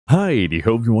Hi,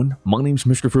 everyone. My name's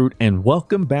Mr. Fruit, and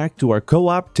welcome back to our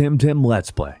co-op Temtem Let's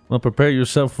Play. Well, prepare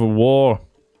yourself for war.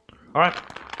 Alright.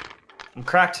 I'm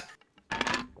cracked.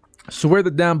 So where the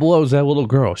down below is that little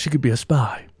girl? She could be a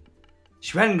spy.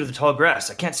 She ran into the tall grass.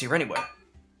 I can't see her anywhere.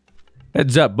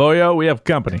 Heads up, boyo. We have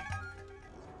company.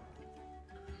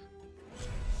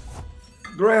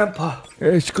 Grandpa.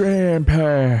 It's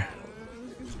Grandpa.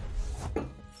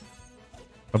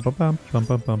 Bum, bum, bum, bum,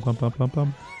 bum, bum, bum,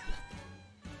 bum.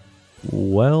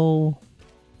 Well...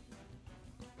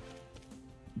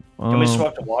 Can we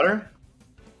swap to water?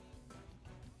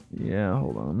 Yeah,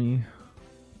 hold on. Me.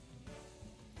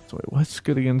 So wait, what's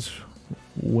good against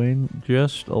wind?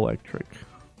 Just electric.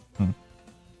 I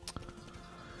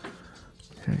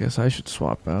guess I should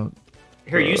swap out.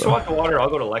 Here, you swap to water, I'll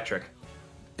go to electric.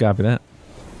 Copy that.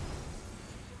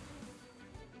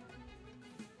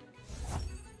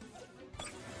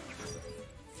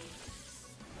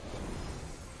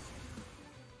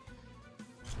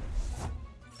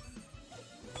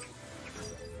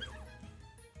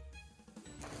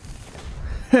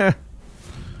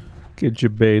 Get you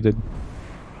baited.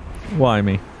 Why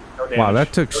me? No damage. Wow,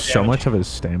 that took No so damage. much of his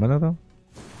stamina though.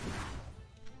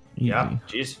 Yeah,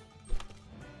 Easy. jeez.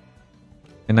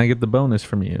 And I get the bonus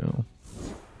from you.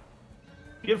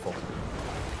 Beautiful.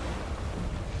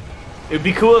 It would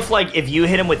be cool if, like, if you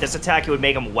hit him with this attack, it would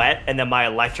make him wet, and then my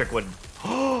electric would...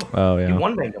 Oh yeah. You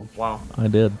one-banged him. Wow. I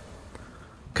did.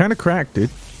 Kind of cracked, dude.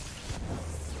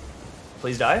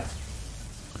 Please die.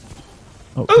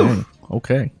 Okay.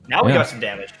 Okay. Now we Yeah. got some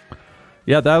damage.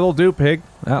 Yeah, that'll do, pig.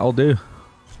 That'll do.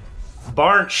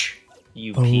 Barnch,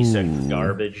 you piece Ooh. of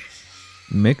garbage.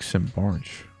 Mix and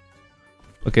barge.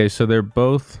 Okay, so they're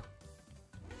both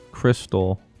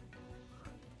crystal,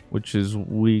 which is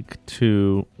weak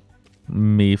to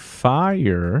me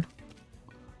fire.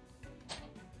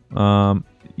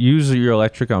 Use your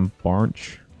electric on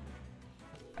Barnch,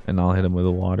 and I'll hit him with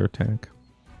a water attack.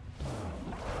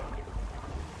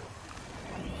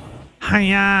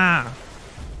 Hiya!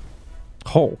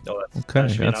 Oh, No, that okay,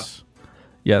 should be that's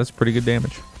yeah, that's pretty good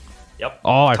damage. Yep.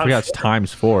 Oh, I forgot it's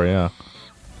 ×4. Yeah.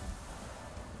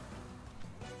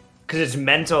 Because it's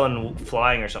mental and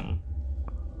flying or something.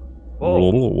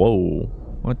 Whoa. Whoa, whoa.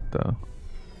 What the?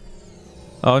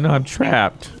 Oh no, I'm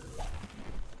trapped.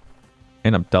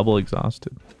 And I'm double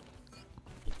exhausted.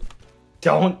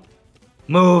 Don't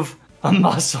move a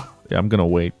muscle. Yeah, I'm gonna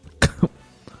wait. I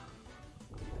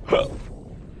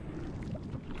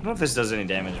don't know if this does any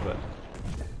damage, but...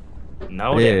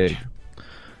 No Hey, damage.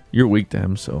 you're weak to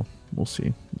him, so we'll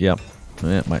see. Yep.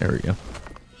 That might hurt you.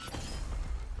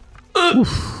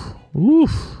 Oof.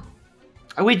 Oof.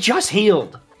 Oh, we just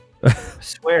healed. I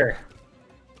swear.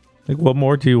 Like, what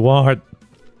more do you want?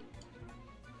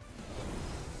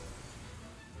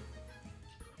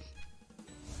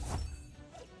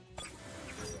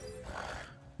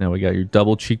 Now we got your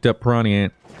double cheeked up piranha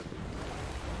ant.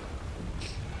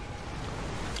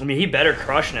 I mean, he better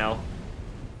crush now.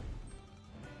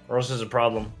 Or else there's a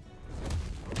problem.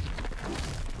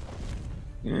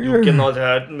 You cannot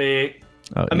hurt me.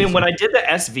 Oh, I mean, easy. when I did the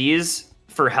SVs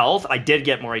for health, I did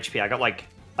get more HP. I got like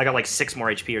 6 more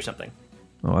HP or something.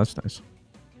 Oh, that's nice.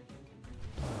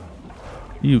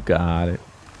 You got it.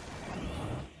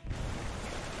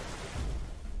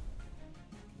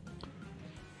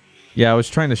 Yeah, I was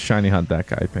trying to shiny hunt that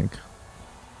guy, Pink.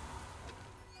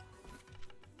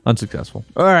 Unsuccessful.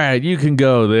 Alright, you can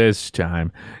go this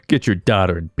time. Get your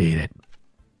daughter and beat it.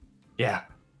 Yeah,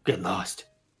 get lost.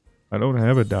 I don't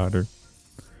have a daughter.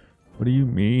 What do you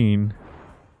mean?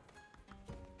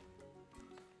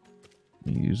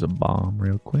 Let me use a bomb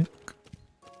real quick.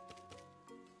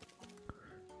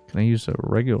 Can I use a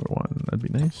regular one? That'd be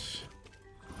nice.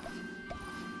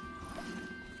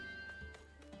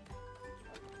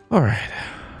 Alright.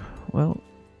 Well,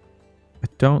 I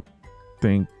don't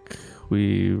think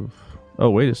we've... Oh,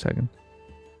 wait a second.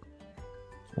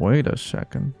 Wait a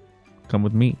second. Come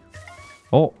with me.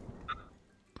 Oh.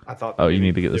 I thought. Oh, you maybe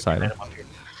need to get this there'd be item. item up here.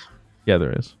 Yeah,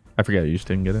 there is. I forgot you just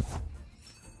didn't get it.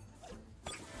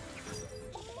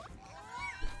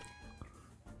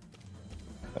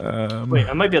 Wait,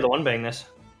 I might be able to one-bang this.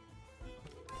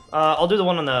 I'll do the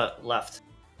one on the left.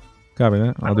 Copy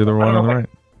that. I'll do the I one don't on the know if right.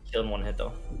 Kill in one hit,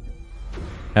 though.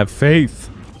 Have faith.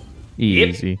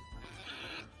 Easy.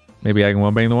 Maybe I can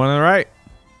one bang the one on the right.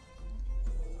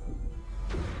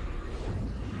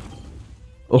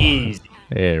 Oh, Easy.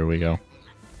 there we go.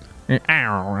 That's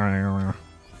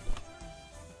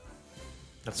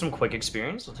some quick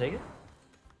experience. I'll take it.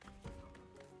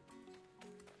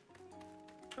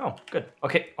 Oh, good.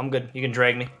 Okay, I'm good. You can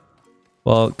drag me.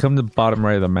 Well, come to the bottom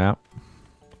right of the map.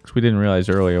 sucks. We didn't realize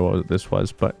earlier what this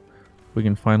was, but we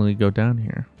can finally go down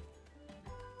here.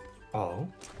 Oh.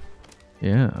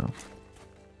 Yeah.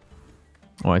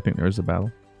 Oh, I think there's a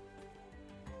battle.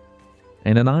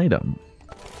 And an item.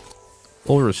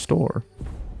 Or restore.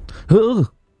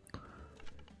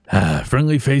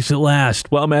 Friendly face at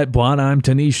last. Well met, Blonde. I'm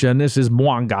Tanisha, and this is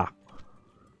Mwanga.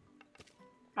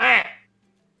 Ah.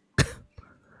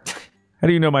 How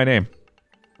do you know my name?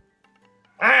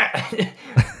 Ah.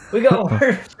 We got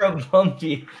word from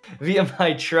Monkey via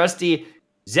my trusty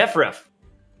Zephrif.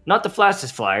 Not the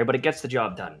fastest flyer, but it gets the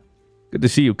job done. Good to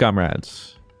see you,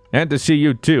 comrades. And to see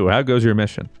you, too. How goes your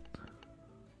mission?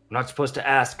 I'm not supposed to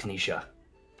ask, Kanisha.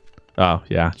 Oh,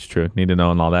 yeah, it's true. Need to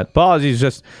know and all that. Apologies,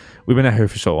 just we've been out here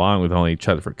for so long with only each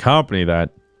other for company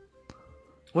that...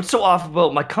 What's so off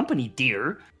about my company,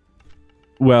 dear?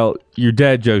 Well, your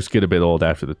dad jokes get a bit old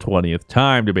after the 20th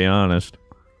time, to be honest.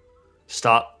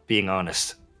 Stop being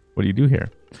honest. What do you do here?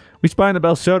 We spy on the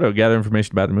Bel Soto, gather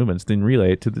information about the movements, then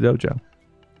relay it to the dojo.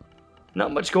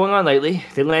 Not much going on lately.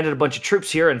 They landed a bunch of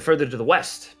troops here and further to the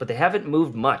west, but they haven't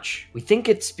moved much. We think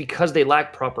it's because they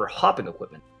lack proper hopping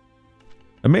equipment.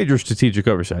 A major strategic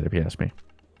oversight, if you ask me.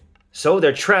 So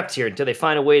they're trapped here until they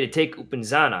find a way to take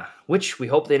Upinzana, which we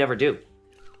hope they never do.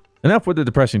 Enough with the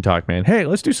depressing talk, man. Hey,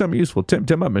 let's do something useful.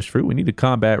 Tim up, Miss Fruit. We need to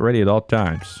combat ready at all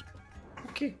times.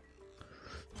 Okay.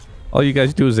 All you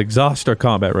guys do is exhaust our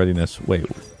combat readiness. Wait,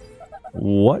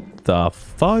 what the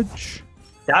fudge?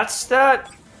 That's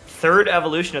that third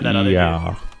evolution of that other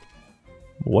dude.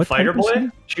 What Fighter type is boy?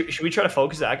 Should we try to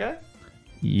focus that guy?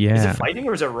 he? Yeah. Is it fighting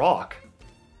or is it rock?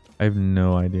 I have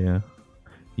no idea.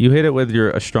 You hit it with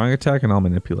a strong attack and I'll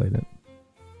manipulate it.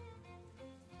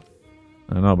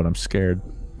 I don't know, but I'm scared.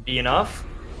 Be enough?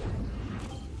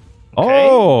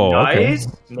 Oh, nice.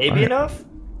 okay. Maybe Right. enough?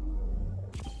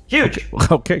 Huge.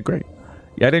 Okay, great.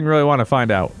 Yeah, I didn't really want to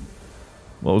find out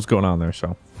what was going on there,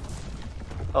 so.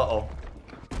 Uh-oh.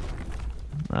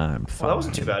 I'm fine. Well, that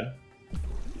wasn't too bad.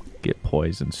 Get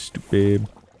poisoned, stupid.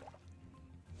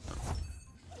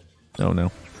 Oh,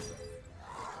 no.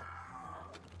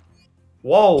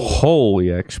 Whoa. Holy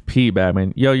XP,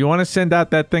 Batman. Yo, you want to send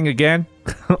out that thing again?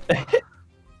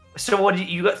 So what,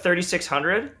 you got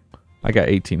 3,600? I got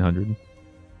 1,800.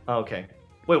 Oh, okay.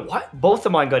 Wait, what? Both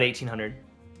of mine got 1,800.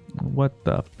 What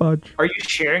the fudge? Are you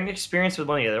sharing experience with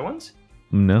one of the other ones?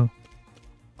 No.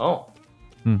 Oh.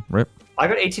 Rip. I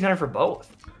got 1,800 for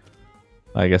both.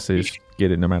 I guess they just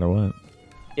get it no matter what.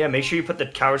 Yeah, make sure you put the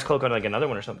Coward's Cloak on like another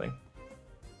one or something.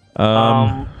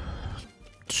 Valash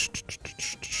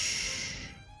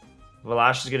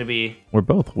is going to be... We're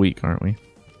both weak, aren't we? I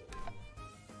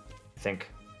think.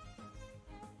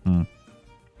 We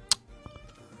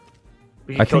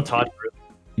I can kill think- Todd.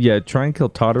 Yeah, try and kill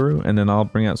Tataru, and then I'll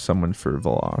bring out someone for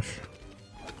Valash.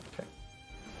 Okay.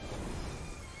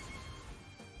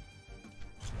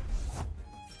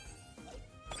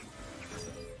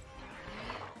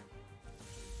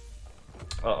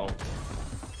 Uh-oh.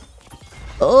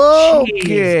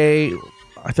 Okay.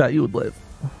 I thought you would live.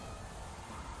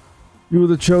 You were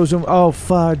the chosen. Oh,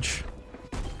 fudge.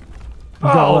 You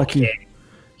got lucky. Okay.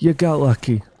 You got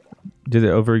lucky. Did it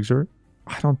overexert?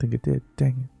 I don't think it did.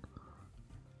 Dang it.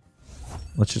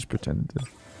 Let's just pretend it did.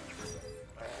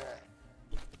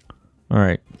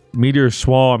 Alright. Meteor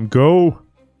Swarm, go!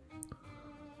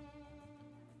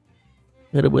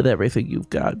 Hit it with everything you've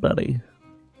got, buddy.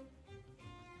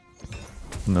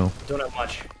 No. Don't have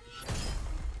much.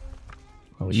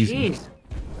 Oh, easy. Jeez.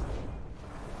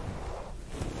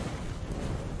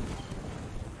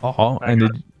 Oh, and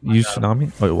did you use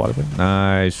Tsunami? Oh, Waterbend?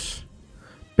 Nice.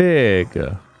 Big.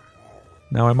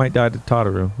 Now I might die to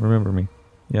Tataru. Remember me.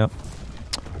 Yep.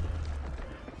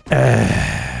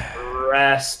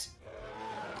 Rest.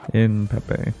 In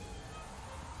Pepe.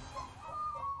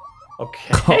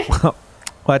 Okay.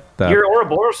 What the? Your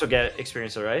Ouroboros will get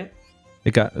experience, though, right?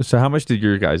 It got. So how much did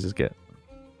your guys' get?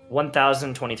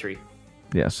 1,023.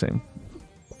 Yeah, same.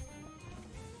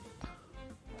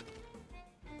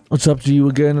 What's up to you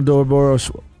again,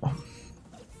 Adoraboros?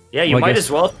 Yeah, you Well, I might guess-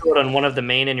 as well throw it on one of the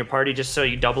main in your party just so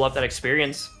you double up that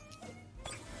experience.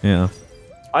 Yeah.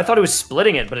 I thought it was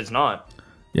splitting it, but it's not.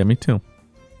 Yeah, me too.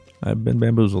 I've been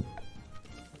bamboozled.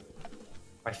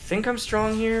 I think I'm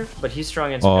strong here, but he's strong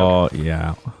against Oh,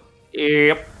 yeah. me.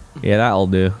 Yep. Yeah, that'll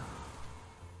do.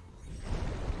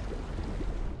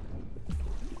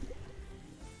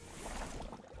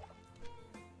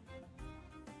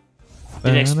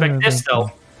 Didn't expect this,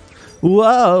 though.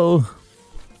 Whoa.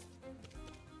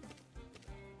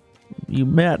 You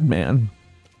madman.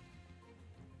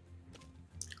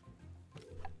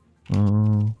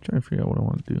 Trying to figure out what I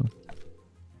want to do.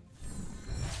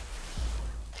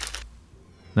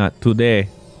 Not today.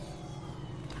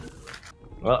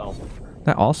 Uh-oh.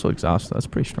 That also exhausts. That's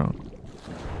pretty strong.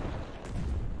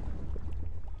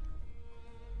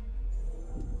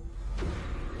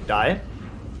 Die?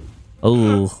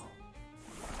 Oh.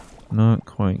 Not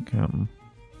quite, Captain.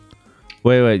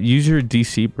 Wait. Use your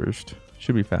DC burst.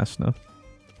 Should be fast enough.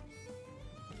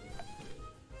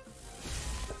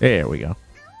 There we go.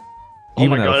 Oh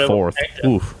Even my at God, a it fourth. won't take it.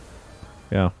 Oof.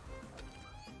 Yeah.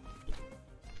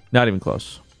 Not even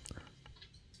close.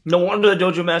 No wonder the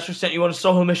Dojo Master sent you on a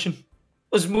solo mission.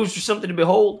 Those moves are something to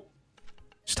behold.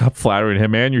 Stop flattering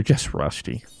him, man. You're just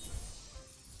rusty.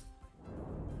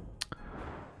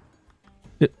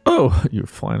 Oh, you're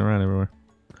flying around everywhere.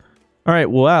 All right,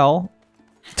 well,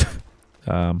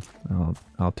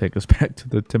 I'll take us back to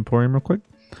the Temporium real quick.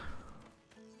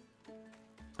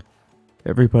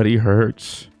 Everybody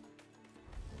hurts.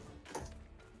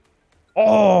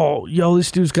 Oh, yo,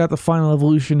 this dude's got the final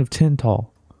evolution of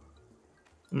Tintal.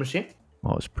 Let me see.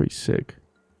 Oh, it's pretty sick.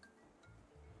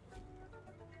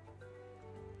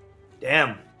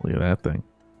 Damn. Look at that thing.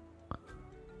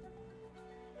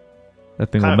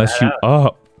 That thing Kinda will mess you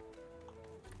up.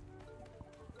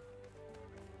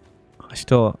 I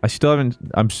still haven't.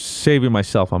 I'm saving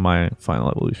myself on my final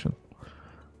evolution.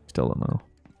 Still don't know.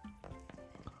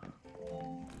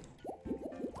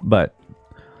 But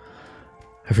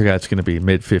I forgot it's going to be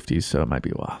mid-50s, so it might be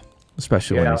a while.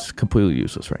 Especially when it's completely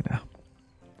useless right now.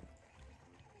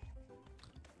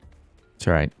 It's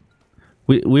all right.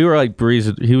 We were like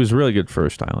breezing. He was really good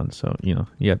first island, so you know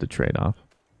you had to trade off.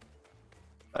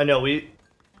 I know we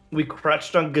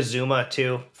crutched on Gazuma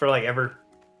too for like ever.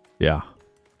 Yeah.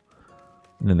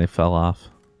 And then they fell off.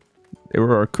 They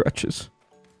were our crutches.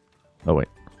 Oh wait.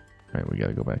 All right, we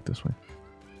gotta go back this way.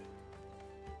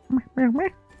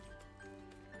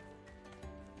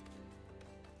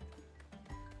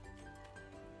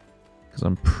 Because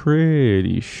I'm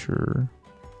pretty sure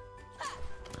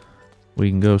we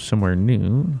can go somewhere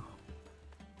new.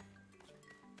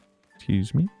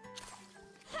 Excuse me.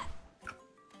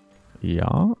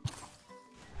 Yeah.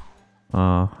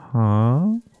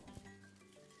 Uh-huh.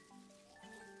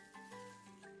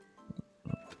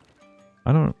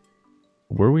 I don't...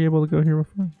 Were we able to go here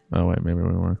before? Oh, wait, maybe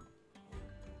we were.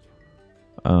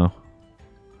 Oh.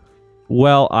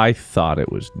 Well, I thought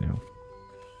it was new.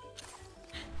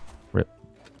 Rip.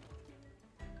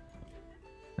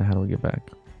 Now how do we get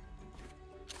back?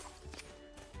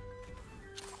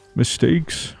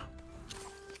 Mistakes.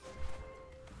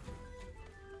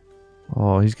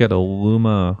 Oh, he's got a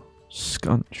Luma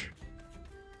Skunch.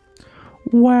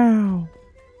 Wow.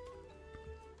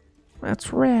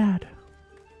 That's rad.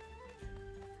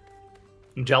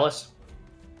 I'm jealous.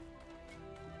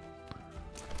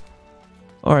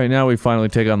 Alright, now we finally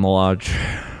take on the lodge.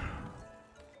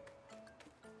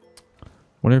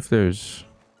 Wonder if there's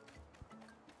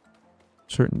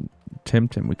certain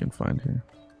Temtem we can find here.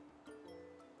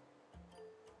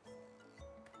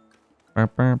 Like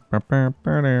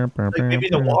maybe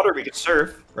the water we could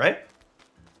surf, right?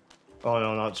 Oh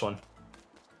no, not this one.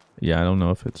 Yeah, I don't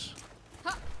know if it's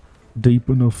deep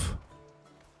enough.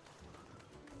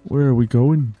 Where are we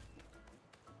going?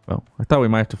 Well, I thought we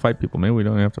might have to fight people. Maybe we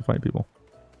don't have to fight people.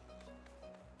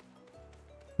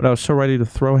 But I was so ready to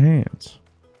throw hands.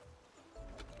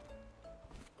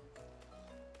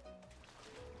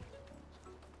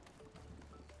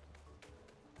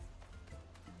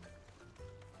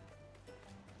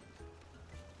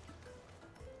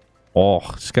 Oh,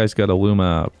 this guy's got a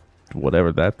Luma,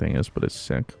 whatever that thing is, but it's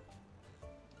sick.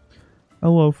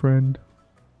 Hello, friend.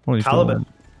 Calibus.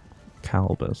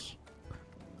 Calibus.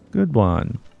 Good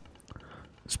one.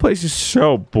 This place is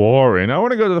so boring. I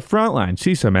want to go to the front line,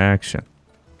 see some action.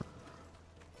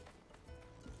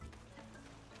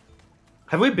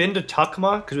 Have we been to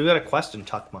Tuckma? Because we got a quest in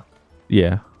Tuckma.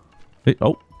 Yeah. Hey,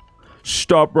 oh.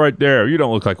 Stop right there. You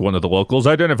don't look like one of the locals.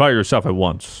 Identify yourself at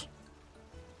once.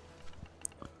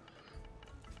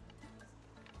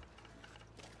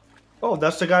 Oh,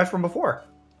 that's the guy from before.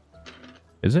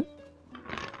 Is it?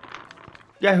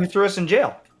 Yeah, who threw us in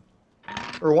jail.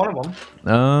 Or one of them.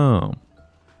 Oh.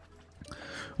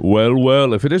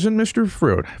 Well, if it isn't Mr.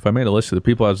 Fruit, if I made a list of the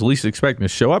people I was least expecting to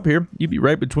show up here, you'd be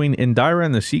right between Indira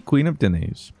and the Sea Queen of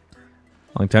Dines.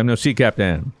 Long time no see,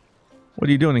 Captain. What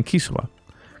are you doing in Kisiwa?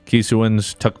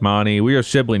 Kisiwans, Tukmani, we are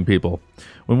sibling people.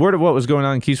 When word of what was going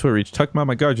on in Kisiwa reached Tukma,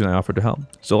 my guardian and I offered to help.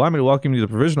 So allow me to welcome you to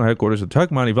the provisional headquarters of the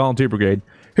Tukmani Volunteer Brigade,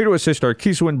 here to assist our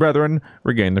Kisiwan brethren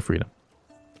regain their freedom.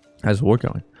 How's the war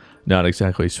going? Not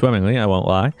exactly swimmingly, I won't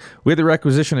lie. We had to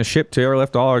requisition a ship to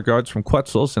airlift all our guards from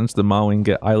Quetzal since the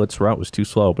Mawinga Islets route was too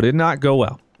slow, but it did not go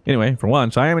well. Anyway, for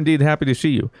once, I am indeed happy to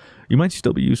see you. You might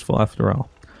still be useful after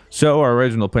all. So our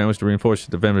original plan was to reinforce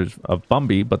the defenders of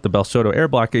Bumby, but the Belsoto air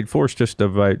blockade forced us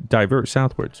to divert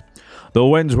southwards. The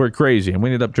winds were crazy, and we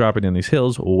ended up dropping in these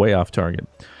hills way off target.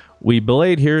 We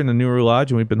belayed here in the Nuru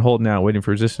Lodge, and we've been holding out, waiting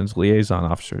for resistance liaison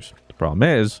officers. The problem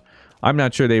is, I'm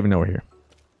not sure they even know we're here.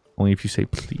 Only if you say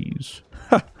please.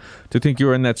 Ha! To think you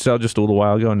were in that cell just a little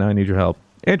while ago, and now I need your help.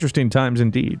 Interesting times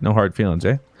indeed. No hard feelings,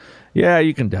 eh? Yeah,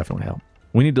 you can definitely help.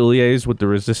 We need to liaise with the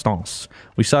Resistance.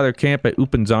 We saw their camp at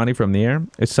Upinzani from the air.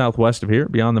 It's southwest of here,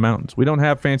 beyond the mountains. We don't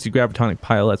have fancy gravitonic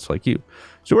pilots like you,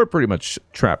 so we're pretty much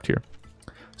trapped here.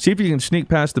 See if you can sneak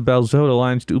past the Belzoda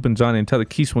lines to Upinzani and tell the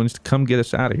Kiswins to come get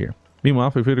us out of here.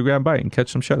 Meanwhile, feel free to grab a bite and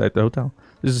catch some shut at the hotel.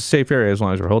 This is a safe area as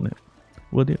long as we're holding it.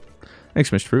 Will do. Thanks,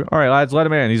 Mr. Fruit. All right, lads, let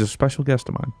him in. He's a special guest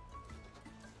of mine.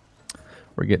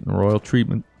 We're getting royal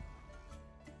treatment.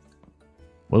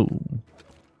 Whoa.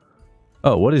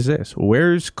 Oh, what is this?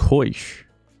 Where's Koish?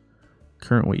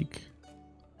 Current week.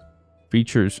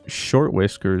 Features short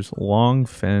whiskers, long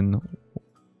fin,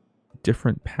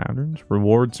 different patterns.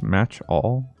 Rewards match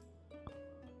all.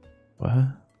 What?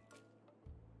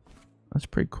 That's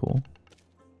pretty cool.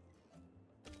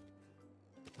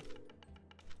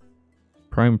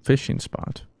 Prime fishing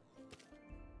spot.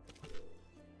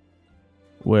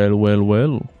 Well, well,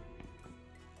 well.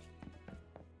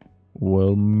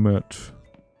 Well met.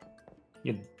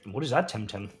 Yeah, what is that,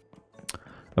 Temtem?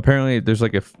 Apparently, there's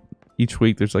like each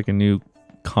week there's like a new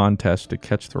contest to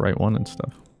catch the right one and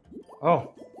stuff.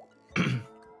 Oh.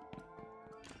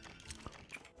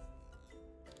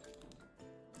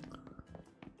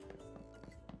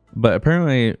 But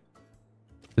apparently,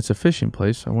 it's a fishing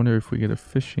place. I wonder if we get a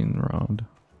fishing rod.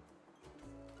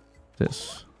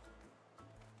 This.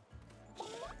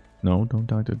 No, don't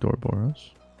die to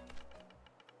Dorboros.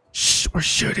 Shh, we're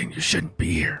shooting. You shouldn't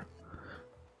be here.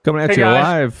 Coming at you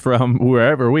live from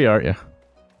wherever we are, yeah.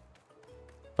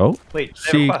 Oh, wait,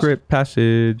 secret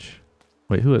passage.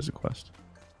 Wait, who has a quest?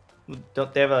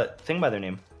 Don't they have a thing by their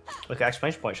name? Like an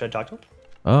exclamation point. Should I talk to them?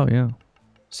 Oh, yeah.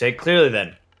 Say it clearly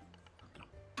then.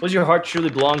 What does your heart truly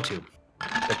belong to?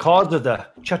 The cause of the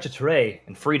Chachatere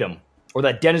and freedom, or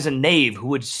that denizen knave who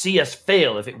would see us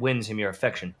fail if it wins him your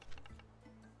affection?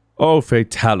 Oh,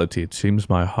 fatality, it seems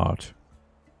my heart.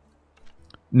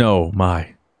 No,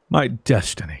 my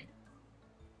destiny.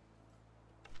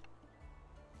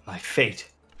 My fate.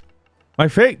 My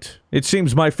fate. It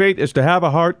seems my fate is to have a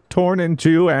heart torn in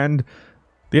two and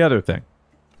the other thing.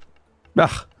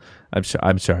 Ugh,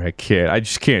 I'm sorry, I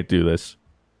just can't do this.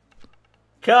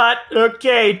 Cut.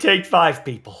 Okay, take 5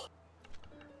 people.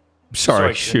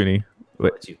 Sorry, Shuni.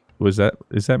 Wait, is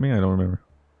that me? I don't remember.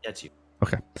 That's you.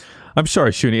 Okay. I'm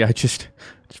sorry, Shuni.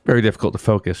 It's very difficult to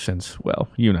focus since, well,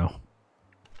 you know.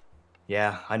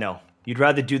 Yeah, I know. You'd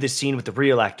rather do this scene with the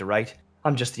real actor, right?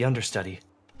 I'm just the understudy.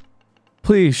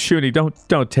 Please, Shuni,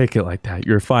 don't take it like that.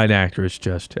 You're a fine actor. It's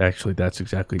just, actually, that's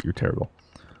exactly, you're terrible.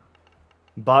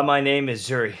 My name is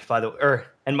Zuri, by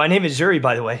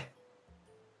the way.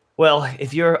 Well,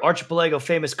 if your Archipelago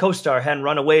famous co-star hadn't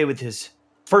run away with his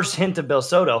first hint of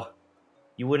Belsoto,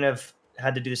 you wouldn't have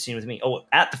had to do the scene with me. Oh,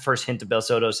 at the first hint of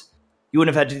Belsoto's, you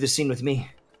wouldn't have had to do the scene with me.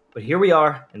 But here we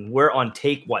are, and we're on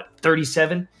take,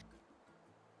 37?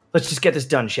 Let's just get this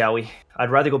done, shall we? I'd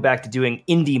rather go back to doing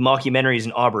indie mockumentaries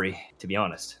in Aubrey, to be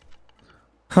honest.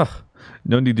 Huh.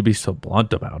 No need to be so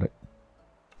blunt about it.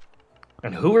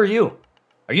 And who are you?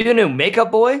 Are you the new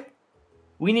makeup boy?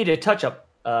 We need a touch-up.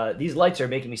 These lights are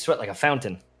making me sweat like a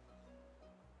fountain.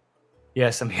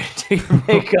 Yes, I'm here to do your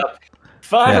makeup.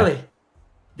 Finally! Yeah.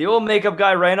 The old makeup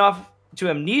guy ran off to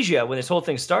amnesia when this whole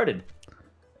thing started.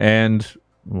 And,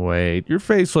 wait, your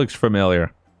face looks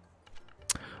familiar.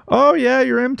 Oh, yeah,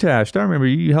 you're Mtashed. I remember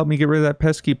you helped me get rid of that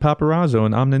pesky paparazzo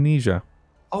in Amnesia.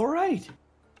 All right.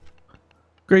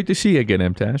 Great to see you again,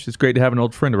 Mtashed. It's great to have an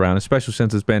old friend around, especially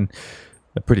since it's been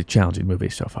a pretty challenging movie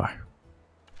so far.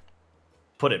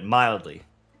 Put it mildly.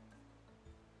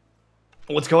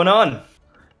 What's going on?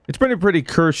 It's been a pretty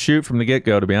cursed shoot from the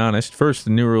get-go, to be honest. First,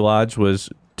 the Nuru Lodge was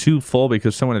too full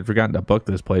because someone had forgotten to book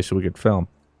this place so we could film.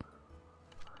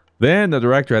 Then the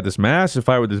director had this massive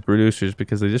fight with his producers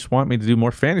because they just want me to do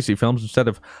more fantasy films instead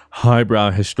of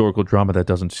highbrow historical drama that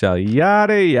doesn't sell.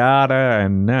 Yada, yada,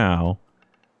 and now,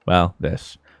 well,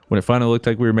 this. When it finally looked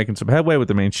like we were making some headway with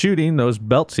the main shooting, those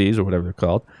Beltsies, or whatever they're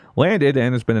called, landed,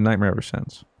 and it's been a nightmare ever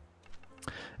since.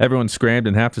 Everyone scrammed,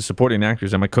 and half the supporting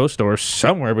actors and my co-star are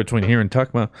somewhere between here and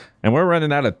Tuckma, and we're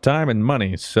running out of time and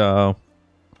money, so...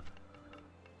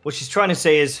 What she's trying to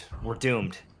say is, we're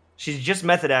doomed. She's just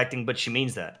method acting, but she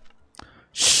means that.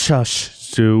 Shush,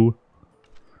 Sue.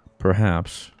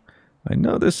 Perhaps. I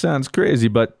know this sounds crazy,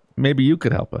 but maybe you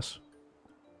could help us.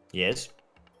 Yes?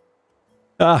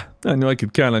 Ah, I knew I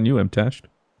could count on you, Mtashed.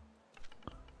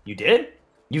 You did?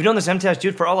 You've known this Mtashed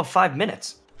dude for all of 5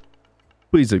 minutes.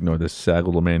 Please ignore this sad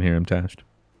little man here, Mtashed.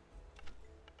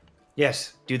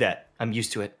 Yes, do that. I'm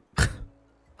used to it.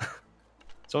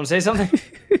 Someone say something?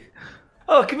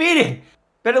 Oh, a comedian!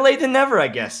 Better late than never, I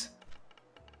guess.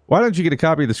 Why don't you get a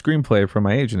copy of the screenplay from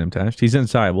my agent, Mtashed? He's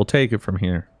inside. We'll take it from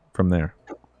here. From there.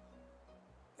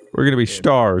 We're going to be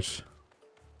stars.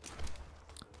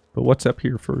 But what's up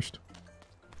here first?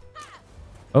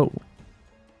 Oh.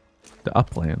 The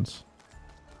uplands.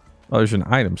 Oh, there's an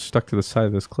item stuck to the side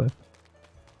of this cliff.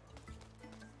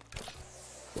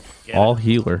 All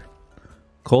healer.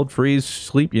 Cold, freeze,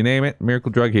 sleep, you name it.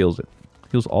 Miracle drug heals it.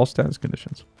 Heals all status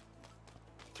conditions.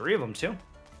 3 of them, too.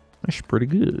 That's pretty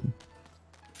good.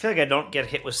 I feel like I don't get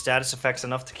hit with status effects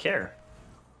enough to care.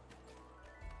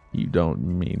 You don't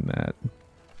mean that.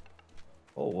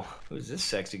 Oh, who's this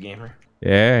sexy gamer?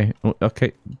 Yeah.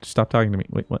 Okay, stop talking to me.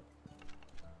 Wait, what?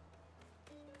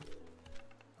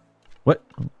 What?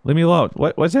 Leave me alone.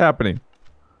 What's happening?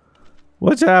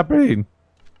 What's happening?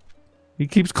 He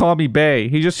keeps calling me Bay.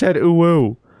 He just said ooh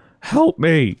woo. Help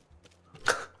me.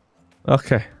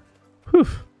 Okay. Whew.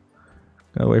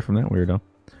 Got away from that weirdo.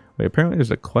 Wait, apparently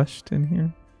there's a quest in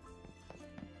here.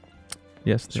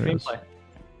 Yes, there is.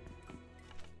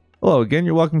 Hello again.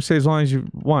 You're welcome to stay as long as you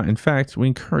want. In fact, we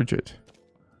encourage it.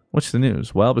 What's the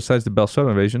news? Well, besides the Belsoda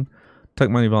invasion,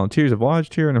 Tuck Money volunteers have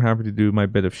lodged here, and I'm happy to do my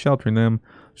bit of sheltering them.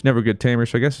 It's never a good tamer,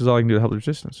 so I guess it's all I can do to help the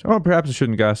resistance. Oh, perhaps I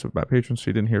shouldn't gossip about patrons, so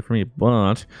you didn't hear from me,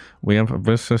 but we have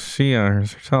Vissacia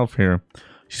herself here.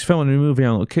 She's filming a new movie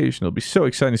on location. It'll be so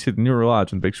exciting to see the newer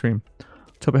lodge on the big screen.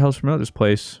 Let's hope it helps promote this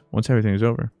place once everything is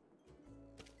over.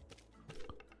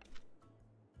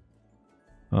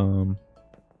 Why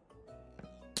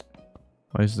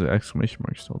is the exclamation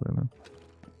mark still there then?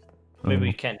 Maybe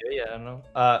we can't do it yet, I don't know.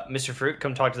 Mr. Fruit,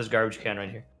 come talk to this garbage can right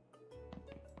here.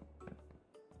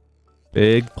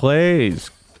 Big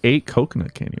plays. 8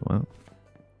 coconut candy. Wow.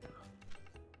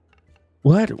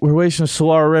 What? We're wasting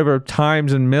Solar River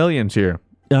times and millions here.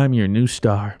 I'm your new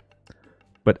star.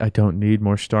 But I don't need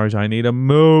more stars. I need a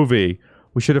movie.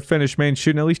 We should have finished main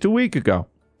shooting at least a week ago.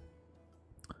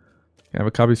 I have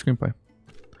a copy of the screenplay.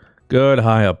 Good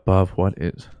high above. What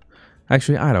is...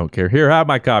 Actually, I don't care. Here, have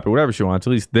my copy. Whatever she wants.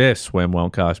 At least this swim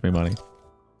won't cost me money.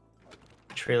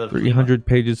 300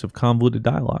 pages of convoluted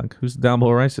dialogue. Who's the down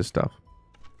below writes this stuff?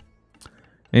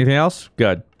 Anything else?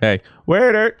 Good. Hey,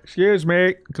 waiter, excuse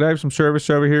me. Could I have some service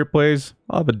over here, please?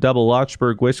 I'll have a double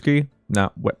Lochberg whiskey.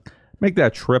 No, what? Make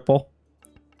that triple.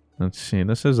 Let's see.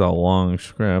 This is a long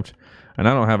script. And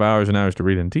I don't have hours and hours to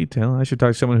read in detail. I should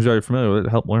talk to someone who's already familiar with it to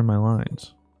help learn my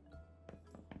lines.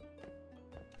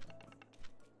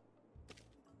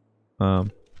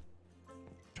 Trying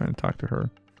to talk to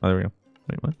her. Oh, there we go.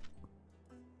 Wait, what?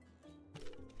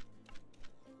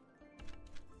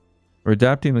 We're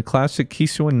adapting the classic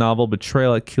Kisiwa novel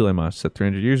Betrayal at Kilima, set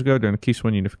 300 years ago during the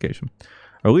Kisiwan unification.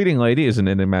 Our leading lady is an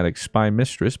enigmatic spy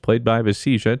mistress, played by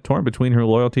Visija, torn between her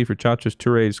loyalty for Chacha's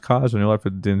Touré's cause and her love for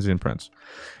the Dinzian prince.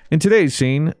 In today's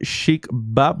scene, Sheikh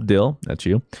Babdil, that's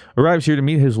you, arrives here to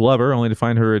meet his lover, only to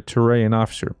find her a Touréan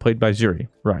officer, played by Zuri.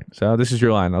 Right, so this is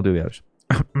your line. I'll do the others.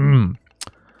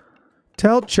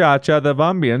 Tell Chacha the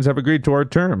Vambians have agreed to our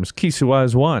terms. Kisiwa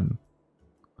has won.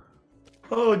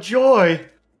 Oh, joy!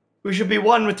 We should be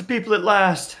one with the people at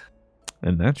last.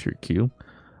 And that's your cue.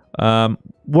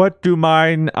 What do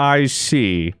mine eyes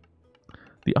see?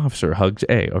 The officer hugs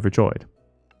A, overjoyed.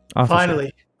 Officer,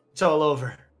 finally, it's all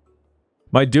over.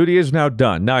 My duty is now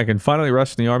done. Now I can finally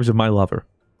rest in the arms of my lover.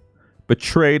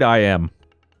 Betrayed I am.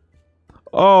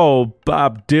 Oh,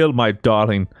 Bob Dill, my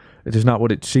darling. It is not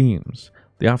what it seems.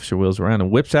 The officer wheels around and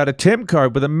whips out a Tim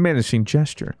card with a menacing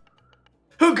gesture.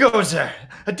 Who goes there?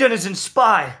 A denizen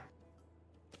spy.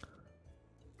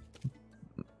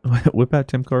 Whip out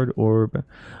Tim card or...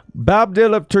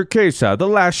 Babdil of Turkesa, the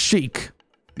last sheik.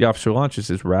 The officer launches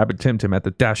his rabid Temtem at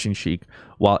the dashing sheik,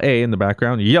 while A in the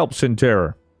background yelps in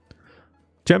terror.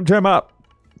 Temtem up!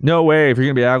 No way, if you're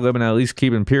going to be ad-libbing, at least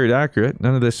keeping period accurate.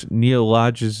 None of this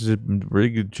neologism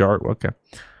rigged jar. Okay.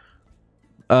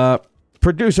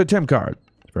 Produce a Tim card.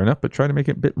 Fair enough, but try to make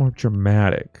it a bit more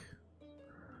dramatic.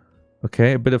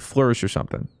 Okay, a bit of flourish or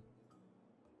something.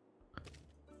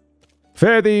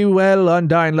 Fare thee well,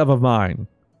 undying love of mine.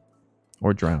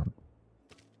 Or drown.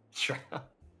 Sure.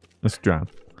 Let's drown.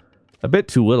 A bit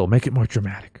too little. Make it more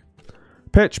dramatic.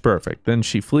 Pitch perfect. Then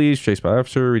she flees, chased by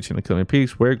officer, reaching the killing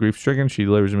peaks. Where grief-stricken, she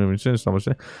delivers a moving sentence. Almost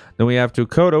there. Then we have to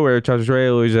Kodo, where touches Ray,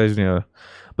 Louise,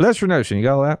 but that's for notion. You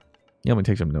got all that? Yeah, let me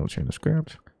take some notes here in the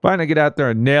script. Finally, get out there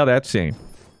and nail that scene.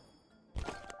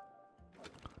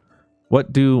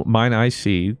 What do mine eyes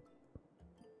see?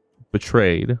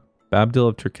 betrayed, Babdil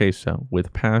of Turkesa,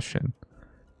 with passion.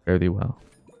 Fare thee well.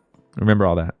 Remember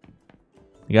all that.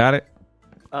 You got it?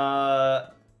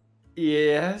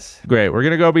 Yes. Great. We're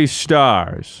going to go be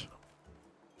stars.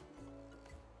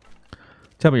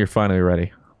 Tell me you're finally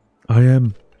ready. I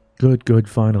am. Good,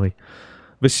 finally.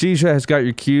 Vasija has got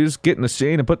your cues. Get in the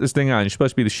scene and put this thing on. You're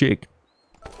supposed to be the sheik.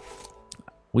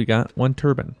 We got 1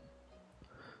 turban.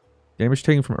 Damage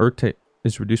taken from Earth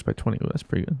is reduced by 20. Ooh, that's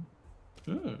pretty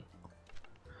good.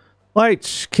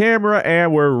 Lights, camera,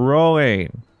 and we're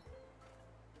rolling.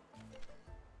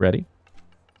 Ready?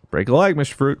 Break a leg,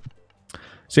 Mr. Fruit.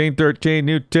 Scene 13,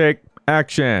 new take,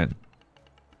 action.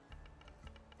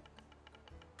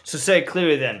 So say it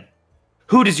clearly then.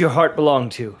 Who does your heart belong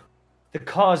to? The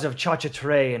cause of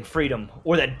Chachatere and freedom,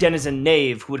 or that denizen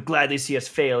knave who would gladly see us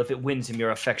fail if it wins him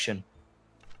your affection?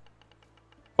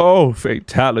 Oh,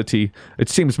 fatality. It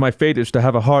seems my fate is to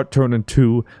have a heart torn in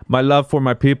two. My love for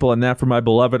my people and that for my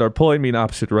beloved are pulling me in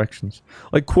opposite directions,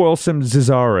 like quarrelsome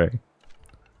Zizare.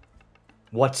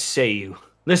 What say you?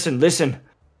 Listen, listen.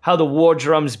 How the war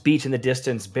drums beat in the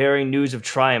distance, bearing news of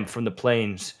triumph from the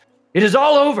plains. It is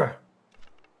all over!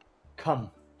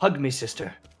 Come, hug me,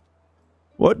 sister.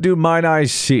 What do mine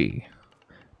eyes see?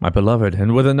 My beloved,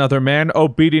 and with another man, oh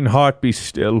beating heart, be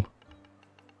still.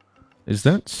 Is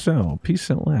that so?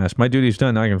 Peace at last. My duty's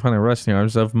done. Now I can finally rest in the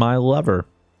arms of my lover.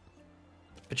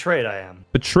 Betrayed I am.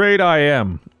 Betrayed I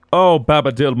am. Oh,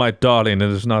 Babadil, my darling, it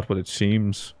is not what it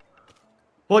seems.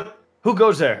 What? Who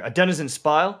goes there? A denizen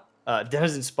spy?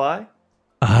 Denizen spy?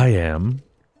 I am.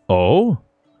 Oh?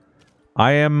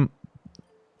 I am...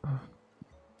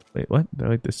 Wait, what? They're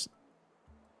like this...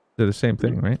 They're the same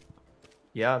thing, right?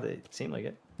 Yeah, they seem like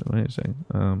it. What are you saying?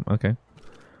 Okay.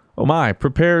 Oh my,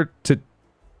 prepare to...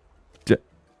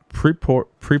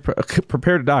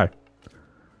 prepare to die.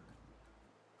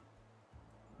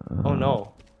 Oh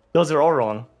no. Those are all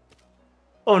wrong.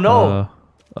 Oh no!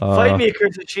 Fight me,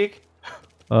 accursed cheek!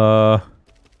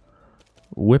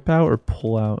 Whip out or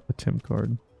pull out a Tim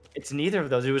card? It's neither of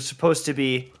those. It was supposed to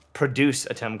be produce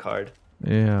a Tim card.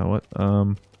 Yeah, what?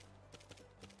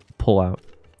 Pull out.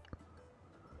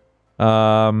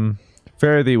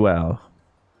 Fare thee well,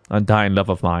 undying love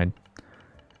of mine.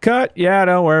 Cut! Yeah,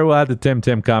 don't worry, we'll have the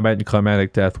Temtem combat and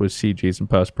climatic death with CGs and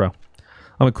post-pro. I'm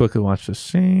gonna quickly watch this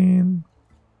scene.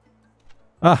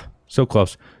 Ah, so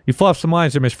close. You fluffed some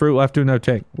lines there, Miss Fruit. We'll have to do another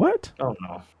take. What? Oh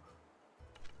no.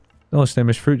 Don't listen,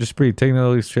 Miss Fruit. Just breathe. Take another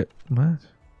loose shit. What?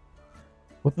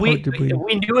 What part did we...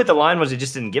 We knew what the line was, it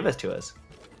just didn't give it to us.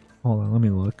 Hold on, let me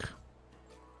look.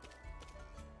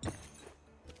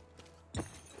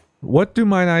 What do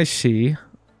mine eyes see?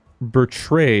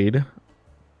 Betrayed.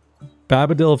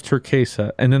 Babadil of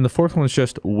Turkesa. And then the fourth one is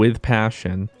just with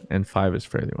passion. And 5 is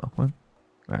fairly well. What?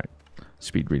 Alright.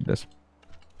 Speed read this.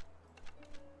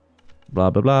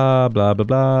 Blah, blah, blah, blah, blah,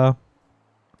 blah.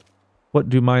 What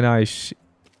do mine eyes see?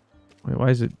 Wait, why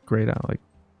is it grayed out? Like,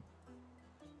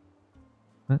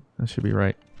 that should be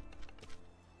right.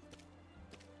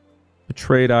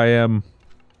 Betrayed I am.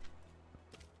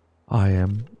 I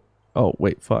am. Oh,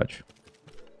 wait, fudge.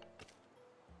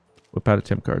 Whip out a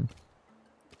Tim card.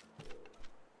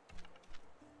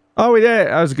 Oh, we did it.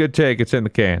 That was a good take. It's in the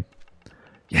can.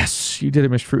 Yes, you did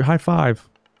it, Mr. Fruit. High five.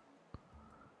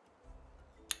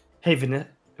 Hey,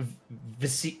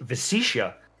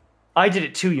 Vicitia. I did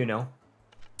it too, you know.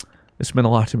 It's meant a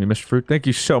lot to me, Mr. Fruit. Thank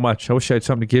you so much. I wish I had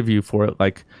something to give you for it.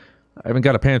 Like, I haven't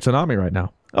got a pants on me right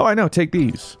now. Oh, I know. Take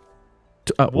these.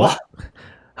 What?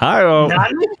 Hi-oh.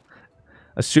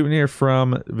 A souvenir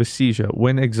from Vasija.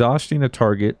 When exhausting a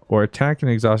target or attacking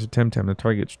an exhausted Temtem, the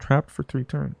target's trapped for 3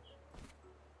 turns.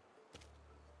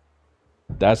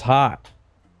 That's hot.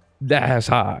 That's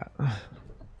hot.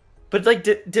 But, like,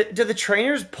 do the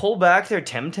trainers pull back their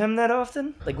Temtem that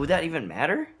often? Like, would that even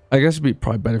matter? I guess it'd be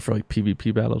probably better for, like,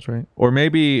 PvP battles, right? Or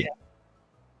maybe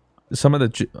some of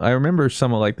the... I remember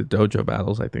some of, like, the dojo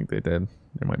battles I think they did.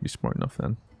 They might be smart enough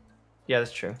then. Yeah,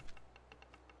 that's true.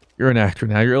 You're an actor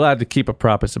now. You're allowed to keep a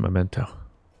prop as a memento.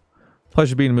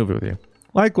 Pleasure being in a movie with you.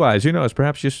 Likewise, who knows?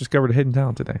 Perhaps you just discovered a hidden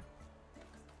talent today.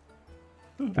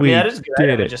 I mean, that is good.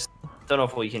 Did I it. just don't know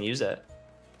if we can use that.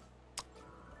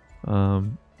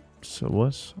 So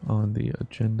what's on the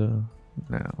agenda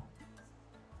now?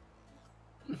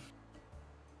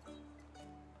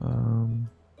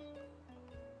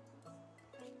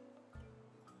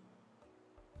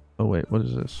 Oh wait, what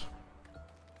is this?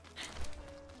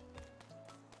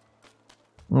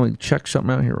 Let me check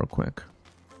something out here real quick.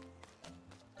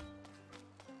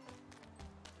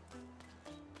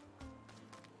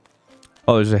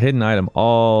 Oh, there's a hidden item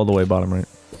all the way bottom right.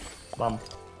 Bum.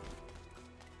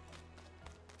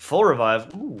 Full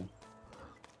revive. Ooh.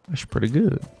 That's pretty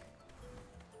good.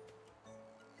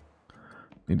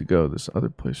 Need to go to this other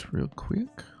place real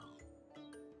quick.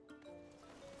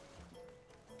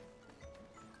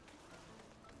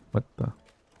 What the?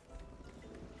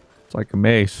 It's like a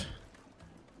maze.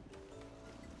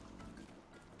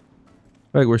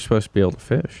 I think we're supposed to be able to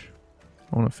fish.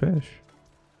 I want to fish.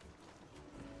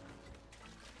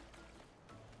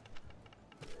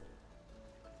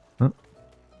 Huh?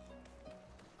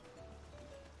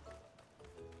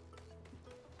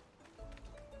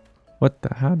 What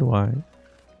the? How do I?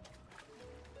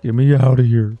 Get me out of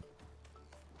here.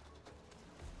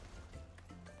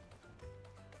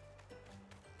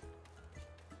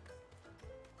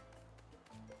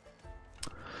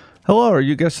 Hello, are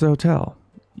you guests at the hotel?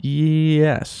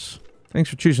 Yes. Thanks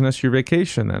for choosing us for your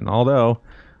vacation, and although,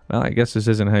 well, I guess this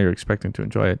isn't how you're expecting to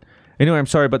enjoy it. Anyway, I'm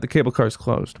sorry, but the cable car is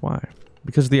closed. Why?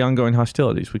 Because of the ongoing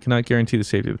hostilities. We cannot guarantee the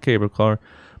safety of the cable car.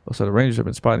 Also, the Rangers have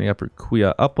been spotted in the upper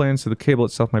Kuya uplands, so the cable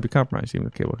itself might be compromised. Even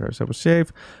if the cable car itself was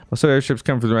safe. Also, airships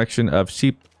coming from the direction of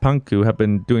Sipanku have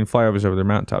been doing flyovers over their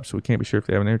mountaintops, so we can't be sure if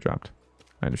they haven't airdropped.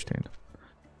 I understand.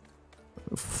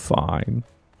 Fine.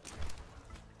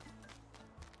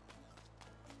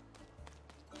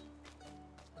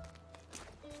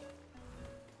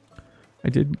 I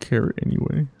didn't care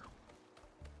anyway.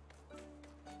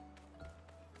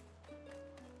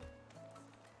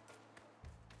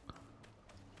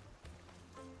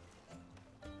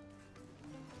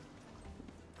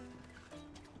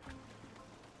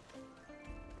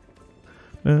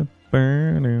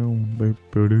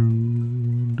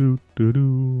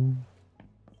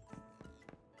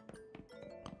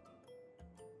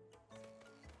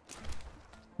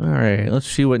 Alright, let's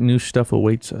see what new stuff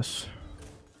awaits us.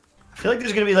 I feel like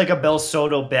there's gonna be like a Bel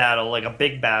Soto battle, like a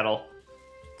big battle.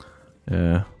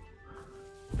 Yeah.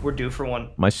 We're due for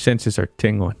one. My senses are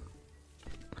tingling.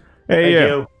 Hey,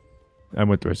 you. I'm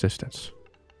with the resistance.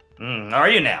 Are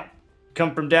you now?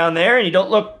 Come from down there and you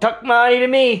don't look tuck-money to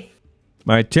me.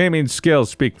 My taming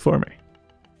skills speak for me.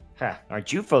 Huh,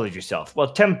 aren't you full of yourself?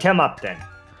 Well, Temtem up then.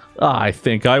 I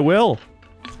think I will.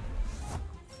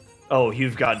 Oh,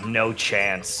 you've got no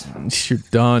chance. You're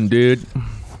done, dude.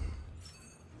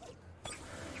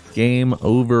 Game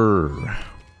over.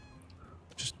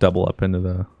 Just double up into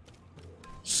the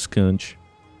scunch.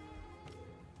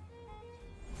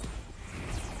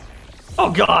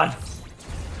 Oh, God.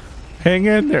 Hang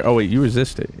in there. Oh, wait, you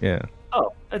resist it. Yeah.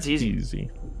 Oh, that's easy. Easy.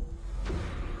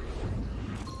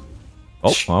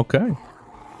 Oh, okay.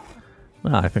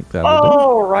 Well, I think that'll do.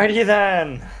 Oh, righty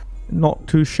then. Not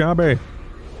too shabby.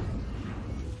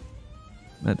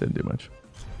 That didn't do much.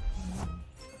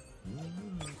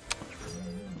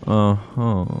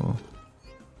 Uh-huh.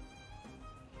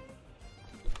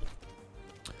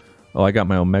 Oh, I got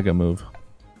my Omega move.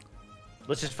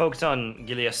 Let's just focus on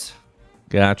Gilius.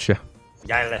 Gotcha.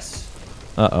 Gilius.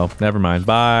 Uh-oh. Never mind.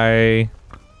 Bye.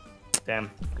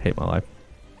 Damn. Hate my life.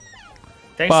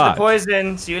 Thanks for the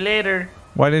poison. See you later.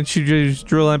 Why didn't you just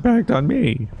drill impact on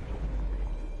me?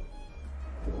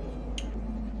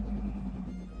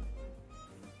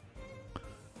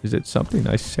 Is it something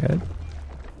I said?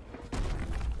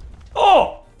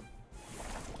 Oh!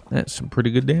 That's some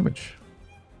pretty good damage.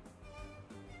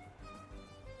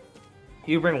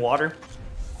 You bring water?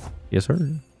 Yes,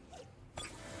 sir.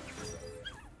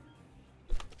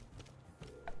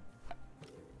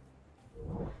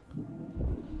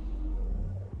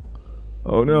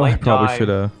 Oh no, I probably should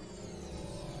have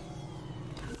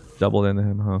doubled into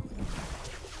him, huh?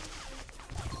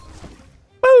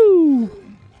 Woo!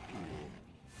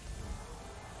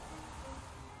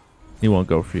 He won't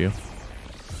go for you.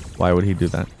 Why would he do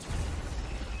that?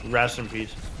 Rest in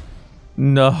peace.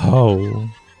 No. I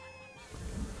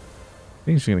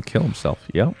think he's gonna kill himself.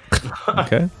 Yep.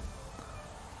 Okay.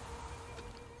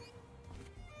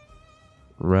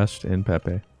 Rest in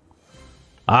Pepe.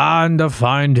 And a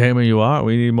fine tamer you are.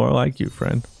 We need more like you,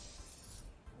 friend.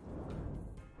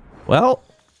 Well,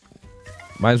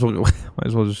 might as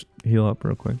well just heal up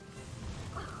real quick.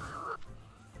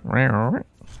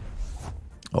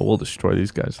 Oh, we'll destroy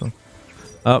these guys though.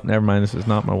 Oh, never mind. This is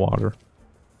not my water.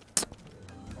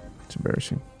 It's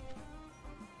embarrassing.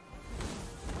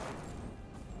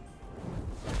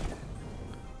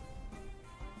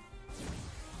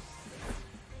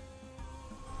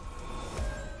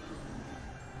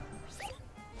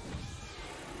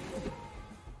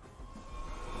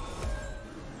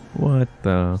 What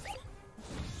the?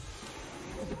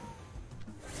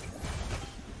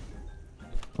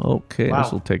 Okay, wow.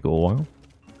 This will take a little while.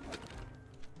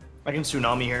 I can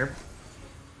tsunami here.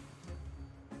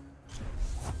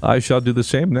 I shall do the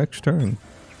same next turn.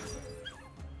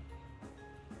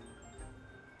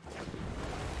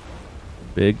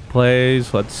 Big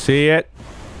plays. Let's see it.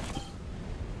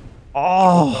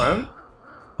 Oh.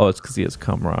 Oh, it's because he has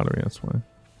camaraderie. That's why.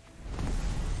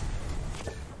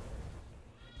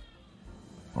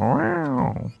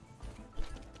 Wow.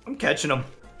 I'm catching him.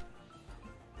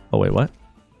 Oh, wait, what?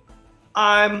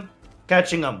 I'm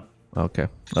catching him. Okay.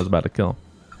 I was about to kill him.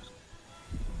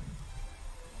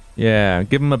 Yeah,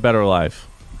 give him a better life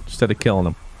instead of killing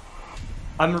him.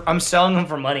 I'm selling him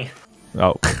for money.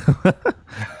 Oh.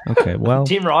 Okay, well.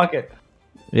 Team Rocket.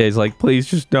 Yeah, he's like, please,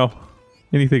 just no.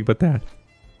 Anything but that.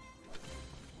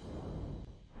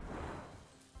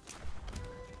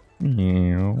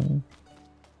 Yeah.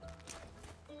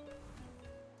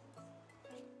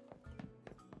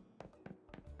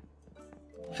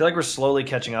 I feel like we're slowly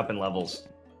catching up in levels.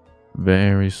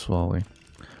 Very slowly.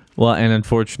 Well, and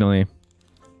unfortunately,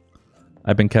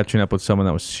 I've been catching up with someone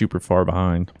that was super far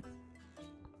behind.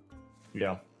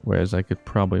 Yeah. Whereas I could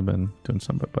probably been doing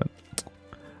something,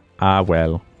 but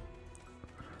well.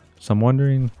 So I'm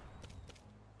wondering.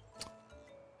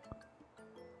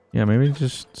 Yeah, maybe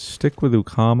just stick with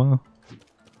Ukama.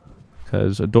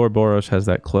 Because Adoraboros has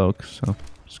that cloak, so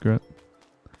screw it.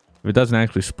 If it doesn't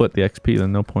actually split the XP,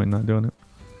 then no point in not doing it.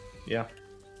 Yeah.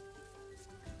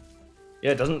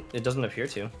 Yeah, it doesn't appear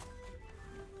to.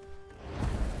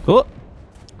 Oh.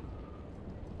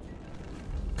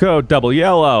 Code double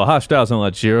yellow. Hostiles on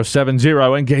let 070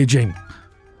 engaging.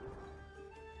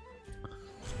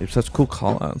 They have such cool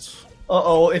callouts.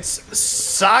 Uh-oh, it's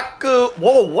Saku.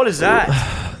 Whoa, what is that?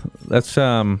 That's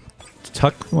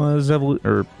Tukma's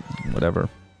or whatever.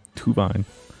 Tuvine.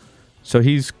 So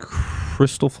he's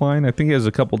crystal flying. I think he has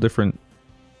a couple different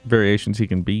variations he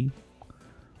can be.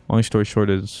 Long story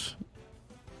short is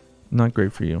not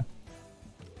great for you.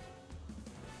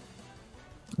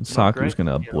 And Saku's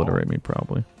gonna obliterate me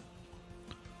probably.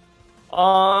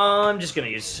 I'm just gonna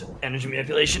use energy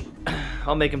manipulation.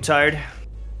 I'll make him tired.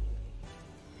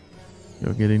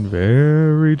 You're getting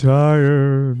very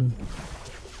tired.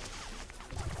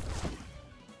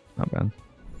 Not bad.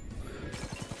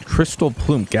 Crystal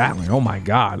Plume Gatling. Oh my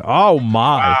god. Oh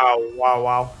my. Wow, wow,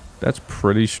 wow. That's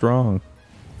pretty strong.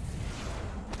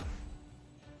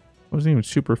 Wasn't even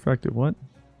super effective. What?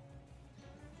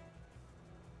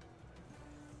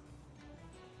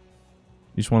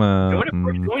 You just want You want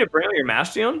me to bring out your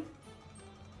Mastion?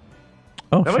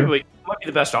 Oh, that sure. might be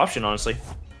the best option, honestly.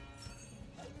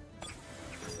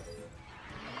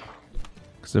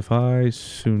 Because if I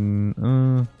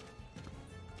soon...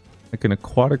 I can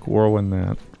Aquatic Whirlwind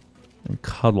that and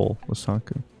cuddle with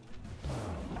Saku.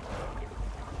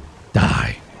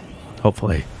 Die.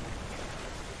 Hopefully.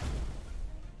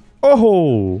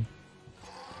 Oh!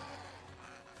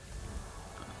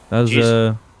 That was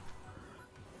a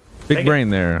big brain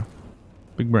there.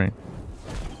 Big brain.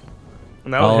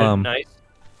 And that would hit nice.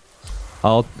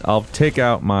 I'll take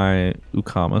out my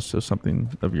Ukama so something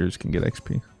of yours can get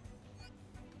XP.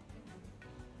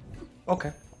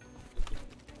 Okay.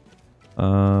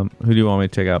 Who do you want me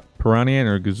to take out? Piranha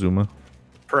or Gazuma?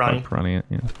 Piranha. Oh, Piranha,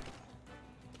 yeah.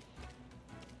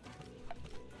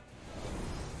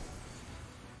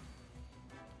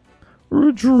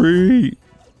 Retreat.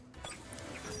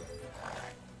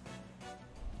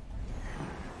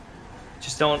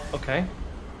 Just don't. Okay.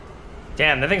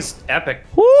 Damn, that thing's epic.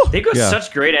 Woo! They got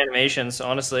such great animations,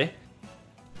 honestly.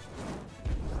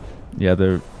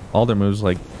 Yeah, all their moves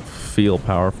like feel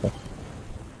powerful.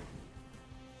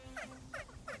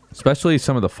 Especially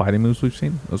some of the fighting moves we've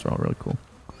seen. Those are all really cool.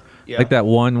 Yeah. Like that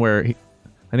one where I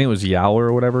think it was Yower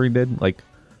or whatever he did. Like,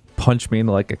 punch me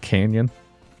into like a canyon.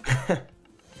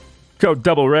 Code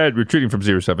double red, retreating from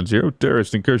 070.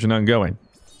 Terrorist incursion ongoing.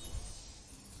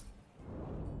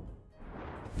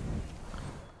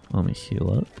 Let me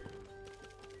heal up.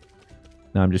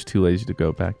 Now I'm just too lazy to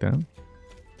go back down.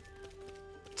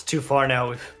 It's too far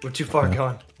now. We're too far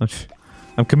gone.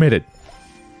 I'm committed.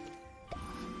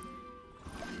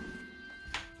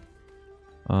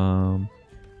 So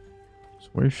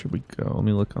where should we go? Let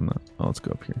me look on that. Oh, let's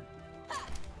go up here.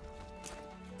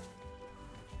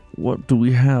 What do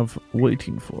we have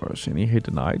waiting for us? Any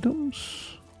hidden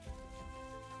items?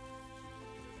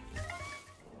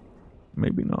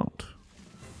 Maybe not.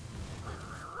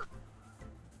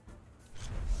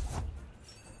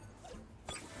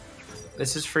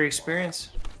 This is free experience.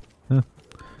 Huh.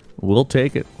 We'll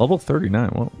take it. Level 39.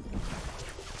 Whoa.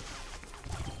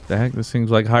 The heck? This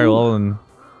thing's like higher level than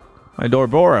my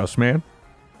Ouroboros, man.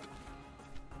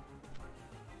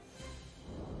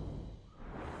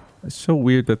 It's so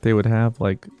weird that they would have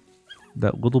like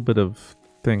that little bit of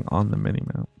thing on the mini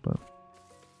map, but I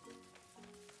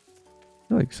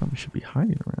feel like something should be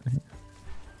hiding around here.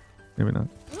 Maybe not.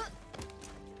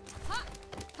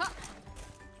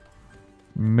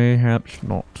 Mayhaps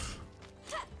not.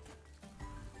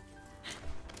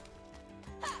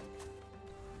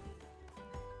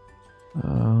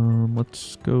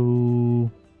 Let's go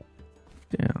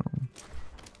down.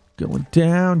 Going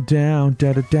down, down,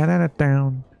 down, down, down,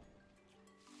 down.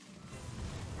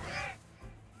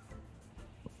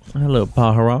 Hello,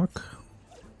 Paharok.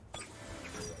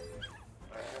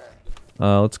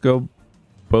 Let's go.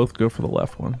 Both go for the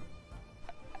left one.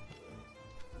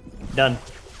 Done.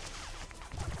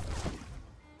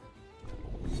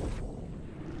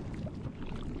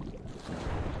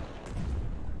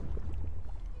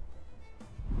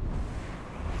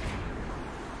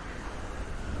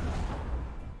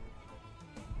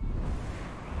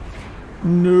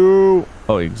 No.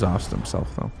 Oh, he exhausted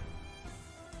himself though.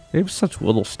 They have such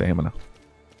little stamina.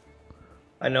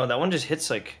 I know that one just hits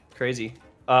like crazy.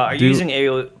 Are you using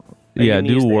AO? Yeah,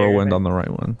 do whirlwind on the right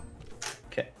one.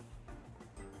 Okay.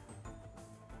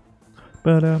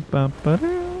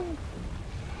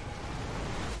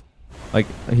 Like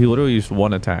he literally used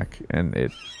one attack and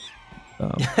it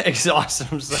Exhaust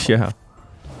himself. yeah.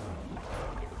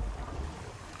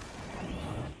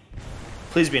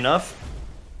 Please be enough.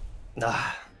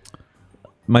 Ah,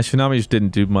 My tsunami just didn't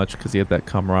do much because he had that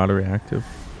camaraderie active.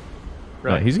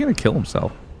 right. He's gonna kill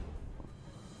himself.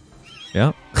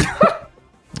 Yeah.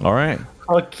 All right.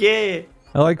 Okay.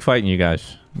 I like fighting you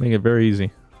guys. Make it very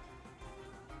easy.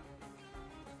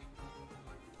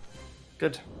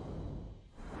 Good.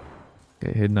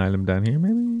 Okay, hidden item down here,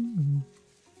 maybe.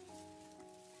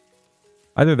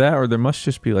 Either that, or there must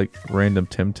just be like random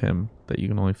Temtem that you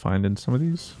can only find in some of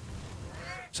these.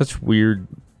 Such weird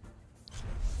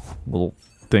little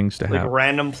things to Like have.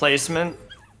 random placement.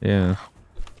 Yeah.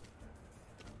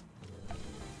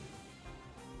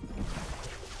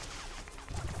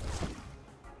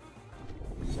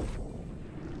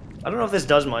 I don't know if this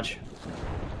does much.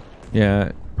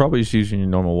 Yeah, probably just using your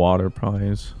normal water, probably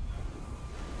is.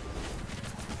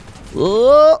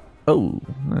 Oh,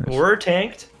 nice. We're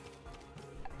tanked.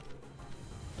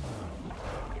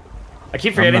 I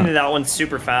keep forgetting that one's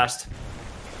super fast.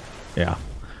 Yeah.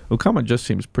 Ukama just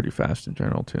seems pretty fast in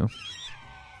general, too.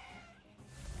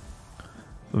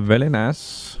 Very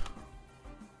nice.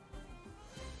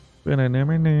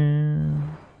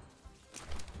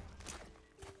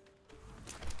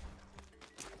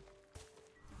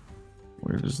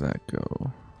 Where does that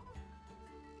go?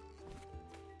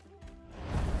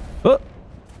 Oh!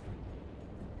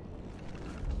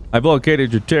 I've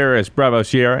located your terrorist. Bravo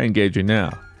Sierra, engaging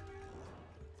now.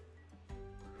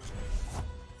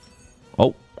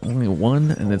 Oh, only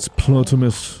one, and it's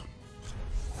Plotimus.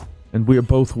 And we are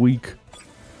both weak.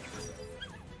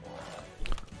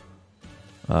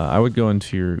 I would go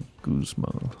into your Guzma.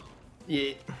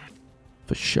 Yeah.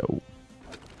 For show.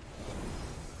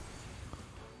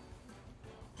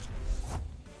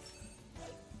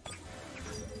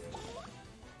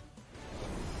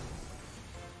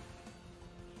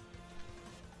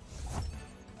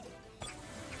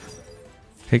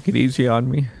 Take it easy on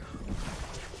me.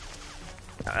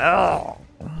 Oh.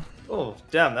 Oh,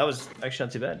 damn, that was actually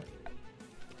not too bad.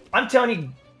 I'm telling you,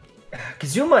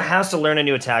 Kazuma has to learn a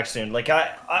new attack soon. Like,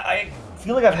 I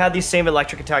feel like I've had these same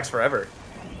electric attacks forever.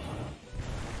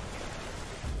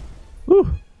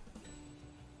 Whew.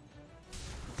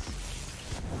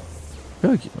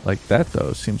 I feel like that,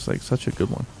 though, seems like such a good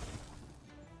one.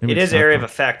 Maybe It it's is not, area of though.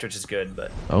 effect, which is good, but...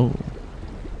 Oh.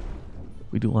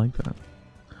 We do like that.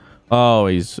 Oh,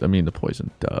 he's immune to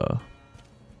poison. Duh.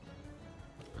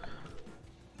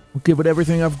 I'll give it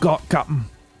everything I've got, Captain.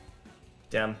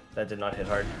 Damn, that did not hit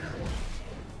hard.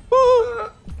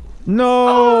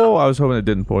 No! I was hoping it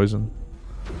didn't poison.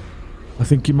 I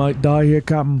think you might die here,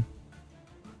 Captain.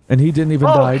 And he didn't even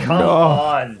die. Come No!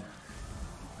 on!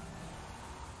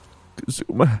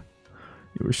 Kazuma.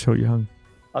 You were so young.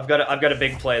 I've got a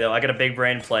big play, though. I got a big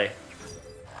brain play.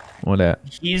 What that?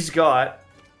 He's got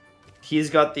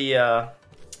the,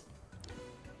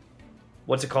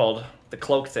 what's it called? The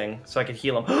cloak thing, so I could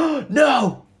heal him.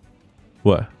 No!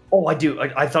 What? Oh, I do.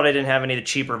 I thought I didn't have any of the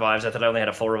cheap revives. I thought I only had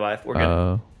a full revive. We're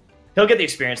good. He'll get the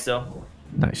experience, though.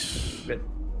 Nice. Good.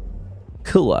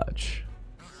 Clutch.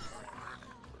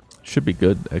 Should be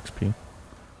good XP.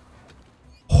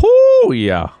 Oh,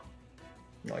 yeah.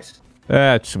 Nice.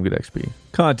 That's some good XP.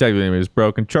 Contact with enemy is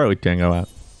broken. Charlie Tango out.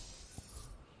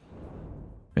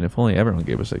 And if only everyone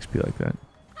gave us XP like that,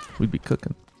 we'd be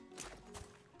cooking.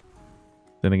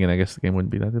 Then again, I guess the game wouldn't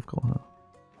be that difficult, huh?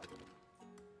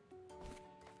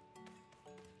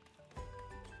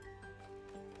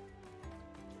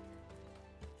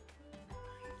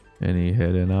 Any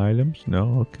hidden items?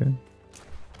 No? Okay.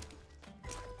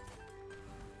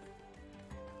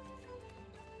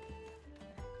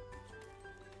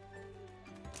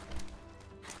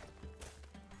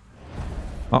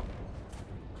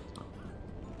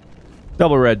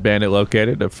 Double red bandit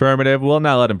located. Affirmative. Will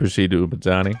not let him proceed to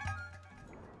Ubazani.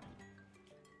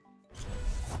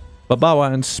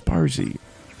 Babawa and Sparzy.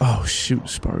 Oh, shoot,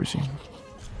 Sparzy. I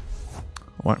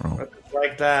went wrong.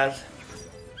 Like that.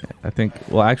 I think,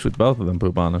 well, actually, both of them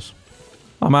poop on us.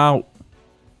 I'm out.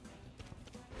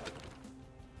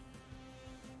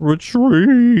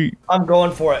 Retreat. I'm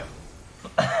going for it.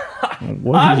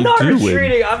 What are you doing? I'm not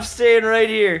retreating. I'm staying right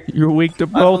here. You're weak to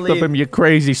both of them, you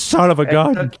crazy son of a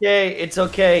gun. It's okay. It's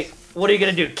okay. What are you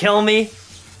going to do? Kill me?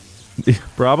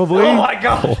 Probably. Oh, my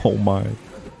God. Oh, my.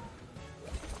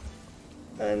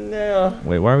 I know.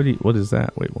 Wait, why would he? What is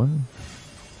that? Wait, what?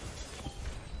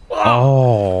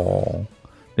 Oh.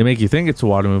 They make you think it's a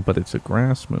water move, but it's a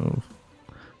grass move.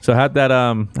 So how'd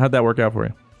that work out for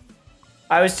you?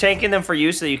 I was tanking them for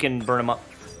you so that you can burn them up.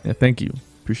 Yeah, thank you.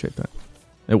 Appreciate that.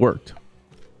 It worked.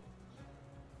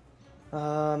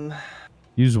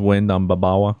 Use wind on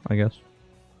Babawa, I guess.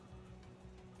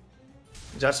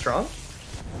 Is that strong?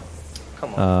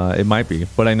 Come on. It might be,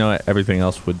 but I know everything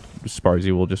else would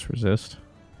Sparzy will just resist.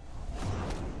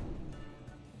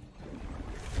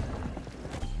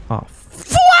 Oh,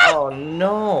 oh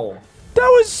no. That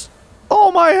was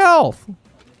all my health.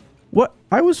 What?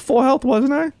 I was full health,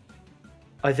 wasn't I?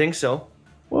 I think so.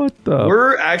 What the?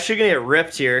 We're actually gonna get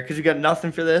ripped here because we got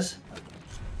nothing for this.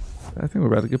 I think we're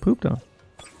about to get pooped on.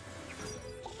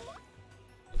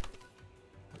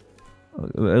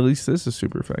 At least this is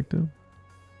super effective.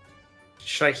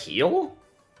 Should I heal?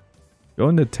 Go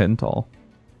into Tentall.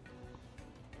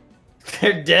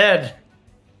 They're dead.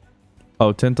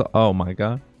 Oh, Tentall. Oh my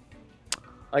god.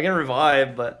 I can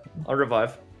revive, but I'll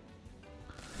revive.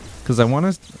 Because I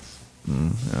want to... I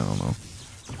don't know.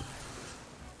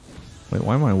 Wait,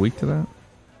 why am I weak to that?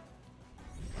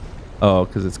 Oh,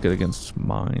 because it's good against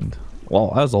mind.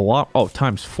 Well, that was a lot. Oh,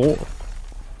 times 4.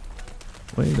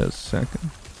 Wait a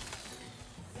second.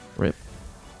 Rip.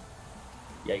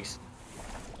 Yikes.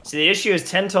 See, the issue is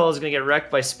Tentall is going to get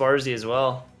wrecked by Sparzy as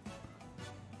well.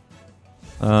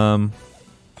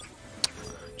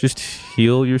 Just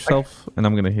heal yourself, and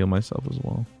I'm going to heal myself as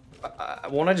well.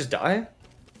 Won't I just die?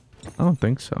 I don't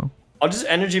think so. I'll just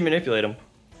energy manipulate him.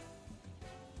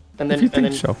 And then, if you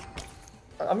think so.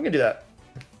 I'm going to do that.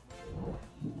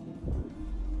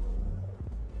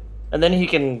 And then he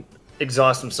can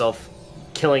exhaust himself,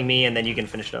 killing me, and then you can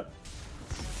finish it up.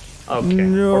 Okay.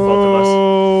 No. Or both of us.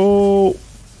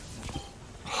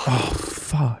 Oh,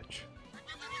 fudge.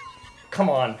 Come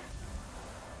on.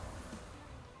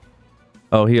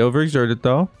 Oh, he overexerted,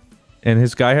 though. And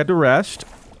his guy had to rest.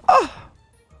 Ah!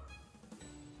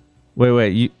 Wait,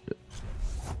 you...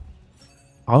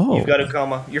 Oh. You've got a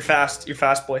coma. You're fast. You're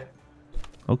fast, boy.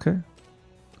 Okay.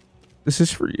 This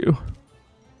is for you.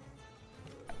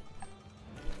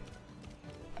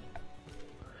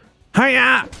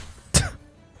 Hiya!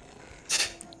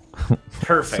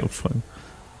 Perfect. So fun.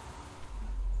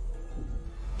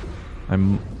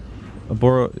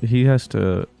 Aboro, he has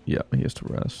to... Yeah, he has to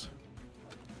rest.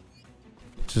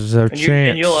 This is our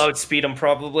chance. And you'll outspeed him,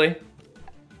 probably.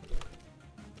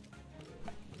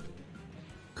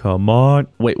 Come on.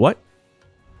 Wait, what?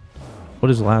 What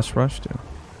does last rush do?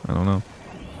 I don't know.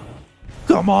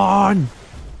 Come on!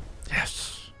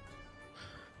 Yes!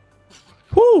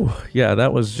 Whew! Yeah,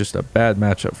 that was just a bad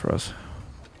matchup for us.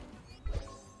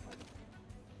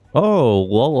 Oh,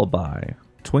 lullaby.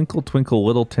 Twinkle, twinkle,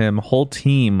 little Tim. Whole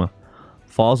team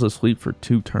falls asleep for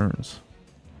 2 turns.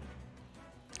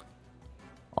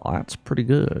 Oh, that's pretty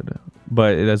good.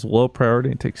 But it has low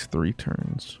priority and takes 3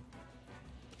 turns.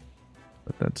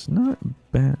 But that's not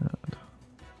bad.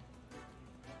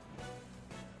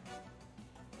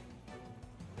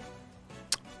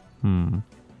 Yeah,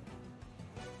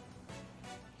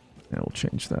 we'll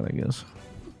change that, I guess.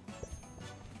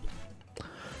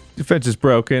 Defense is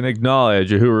broken. Acknowledge.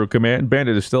 Uhuru command.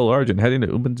 Bandit is still large and heading to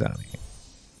Ubanzani.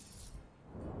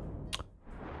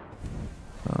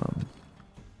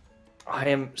 I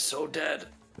am so dead.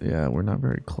 Yeah, we're not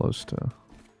very close to...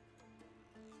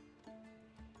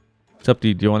 It's up to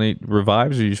you. Do you want to eat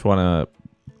revives or you just want to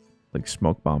like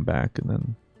smoke bomb back and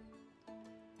then...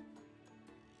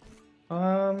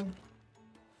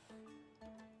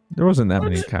 There wasn't that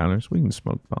many encounters. We can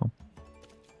smoke bomb.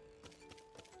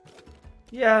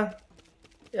 Yeah.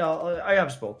 Yeah, I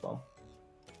have smoke bomb.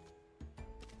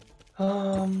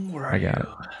 Where are I got it.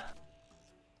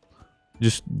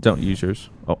 Just don't use yours.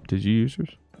 Oh, did you use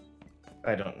yours?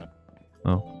 I don't know.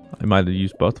 Oh, I might have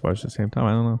used both of ours at the same time.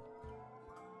 I don't know.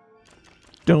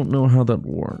 Don't know how that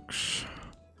works.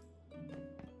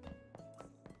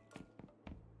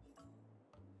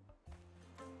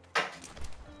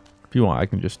 If you want, I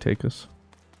can just take us.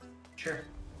 Sure.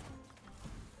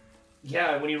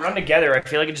 Yeah, when you run together, I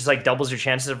feel like it just like doubles your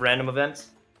chances of random events.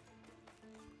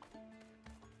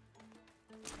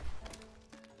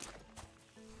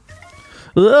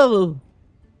 Whoa.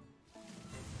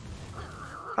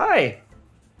 Hi.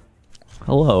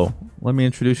 Hello. Let me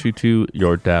introduce you to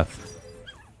your death.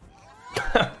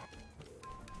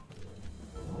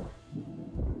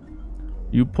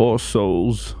 You poor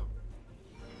souls.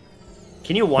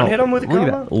 Can you one hit them with a look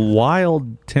at combo? that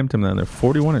wild Temtem down there.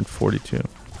 41 and 42.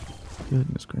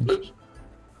 Goodness gracious.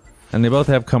 And they both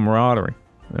have camaraderie.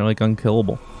 They're like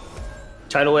unkillable.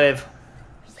 Tidal wave.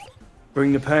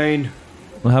 Bring the pain.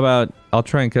 Well, how about I'll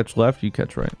try and catch left, you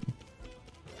catch right.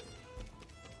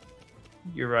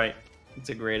 You're right. It's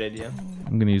a great idea.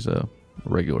 I'm gonna use a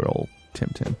regular old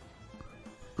Temtem.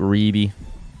 Greedy.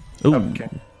 Ooh. Okay.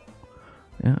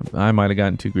 Yeah, I might have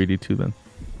gotten too greedy too then.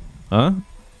 Huh?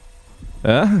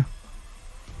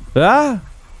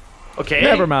 Okay.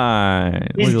 Never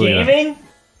mind. He's Look at that. gaming?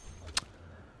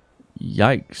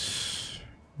 Yikes.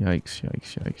 Yikes,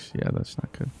 yikes, yikes. Yeah, that's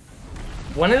not good.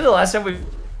 When is the last time we...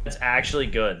 That's actually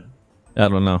good. I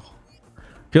don't know. I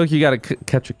feel like you gotta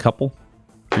catch a couple.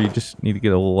 Or you just need to get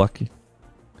a little lucky.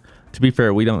 To be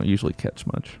fair, we don't usually catch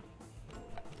much.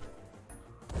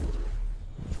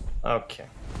 Okay.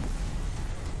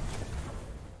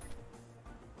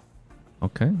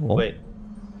 Okay, well. Wait.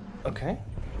 Okay.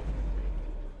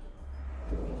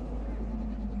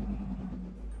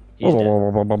 He's dead.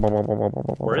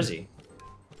 Where is he?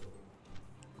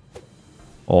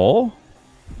 Oh?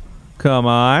 Come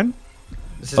on.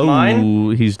 This is mine? Oh,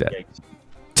 he's dead.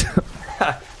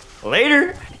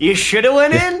 Later. You should have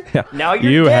went in. Yeah. Now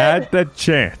you're You dead. had the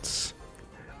chance.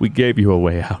 We gave you a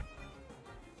way out.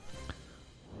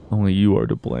 Only you are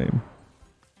to blame.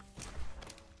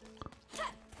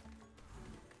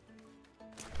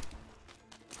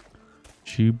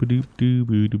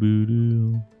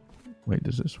 Choo-ba-doop-doo-boo-doo-boo-doo. Wait,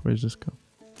 where's this go?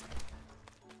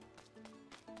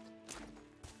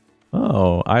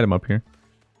 Oh, item up here.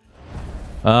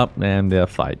 Up and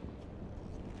fight.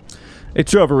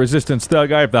 It's over, Resistance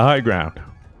Thug. I have the high ground.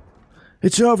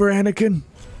 It's over, Anakin.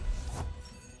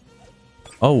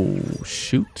 Oh,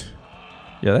 shoot.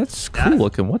 Yeah, that's cool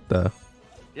looking. What the?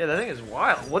 Yeah, that thing is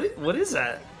wild. What is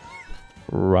that?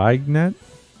 Ragnet?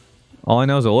 All I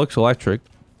know is it looks electric.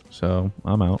 So,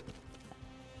 I'm out.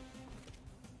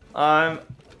 I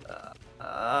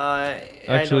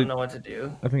Actually, don't know what to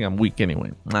do. I think I'm weak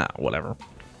anyway. Nah, whatever.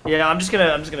 Yeah, I'm just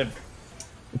gonna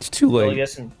It's too go, I late.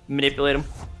 guess, and manipulate him.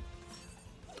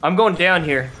 I'm going down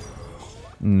here.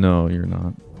 No, you're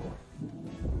not.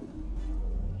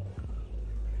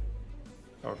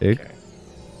 Okay.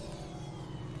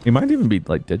 He might even be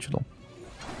like digital.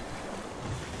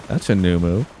 That's a new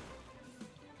move.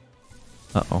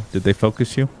 Uh-oh. Did they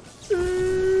focus you?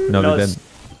 No, they didn't.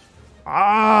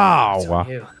 Ow!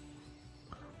 You.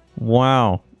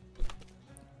 Wow.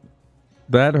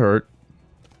 That hurt.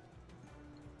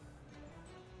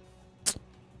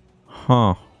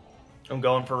 Huh. I'm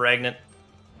going for Regnant.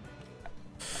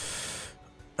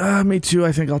 Me too.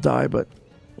 I think I'll die, but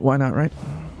why not, right?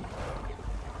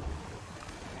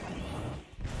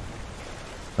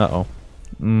 Uh-oh.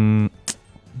 I'm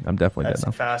definitely That's dead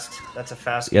a now. fast. That's a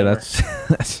fast. Yeah, gamer.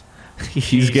 that's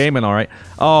he's gaming all right.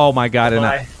 Oh my god, and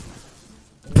Bye.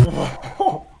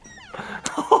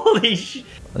 Holy shit!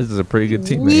 this is a pretty good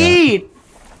team they got. Yeet!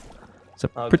 It's a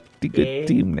pretty good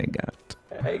team they got.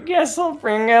 I guess I'll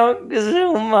bring out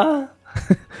Gazuma.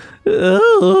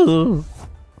 Oh.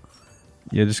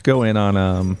 Yeah, just go in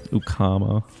on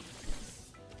Ukama.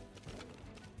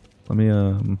 Let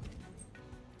me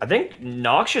I think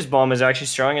Noxious Bomb is actually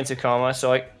strong into Kama,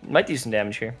 so I might do some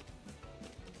damage here.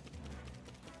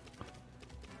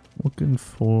 looking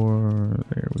for,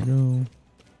 there we go.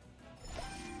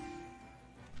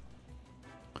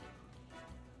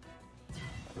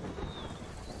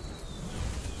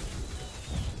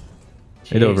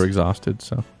 It overexhausted,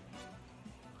 so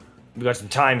We got some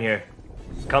time here.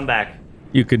 Come back.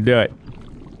 you can do it.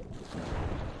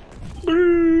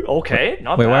 Okay,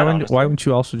 not Wait, bad. why wouldn't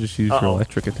you also just use your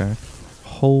electric attack?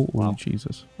 Holy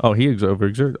Jesus! Oh, he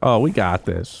overexerted. Oh, we got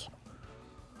this.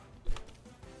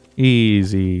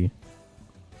 Easy.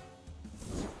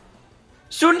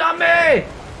 Tsunami!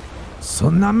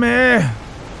 Tsunami.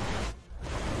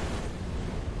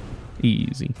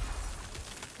 Easy.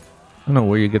 I don't know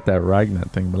where you get that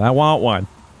Ragnet thing, but I want one.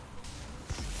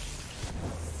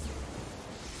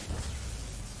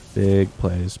 Big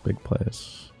plays, big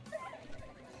plays.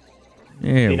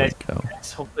 There we go.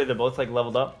 Hopefully they're both like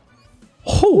leveled up.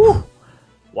 Oh,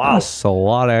 Wow. that's a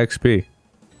lot of XP.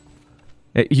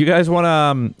 Hey, you guys want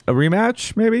a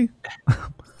rematch, maybe?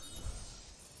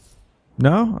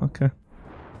 No? Okay.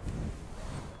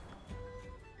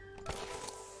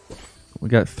 We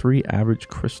got 3 average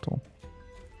crystal.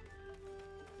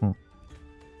 How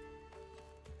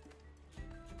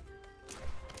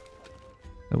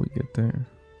do we get there?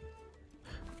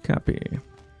 Copy.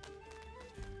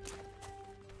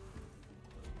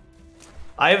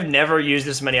 I have never used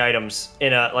this many items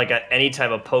in any type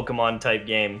of Pokemon type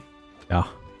game. Yeah.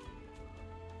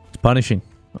 It's punishing.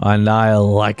 And I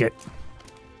like it.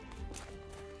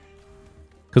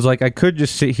 Because, like, I could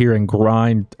just sit here and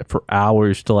grind for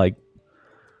hours to, like,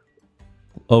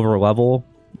 over level.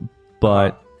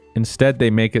 But instead they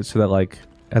make it so that, like,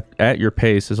 at your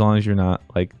pace, as long as you're not,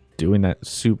 like, doing that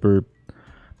super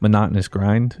monotonous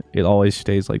grind, it always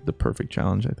stays, like, the perfect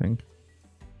challenge, I think.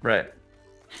 Right.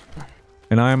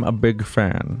 And I'm a big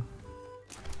fan.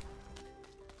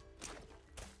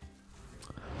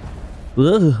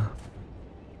 Ugh.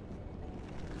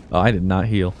 Oh, I did not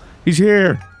heal. He's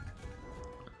here!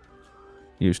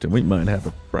 Houston, we might have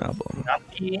a problem. Got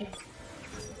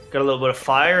a little bit of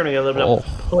fire and we got a little bit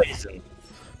of poison.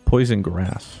 Poison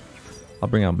grass. I'll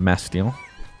bring out Masteel.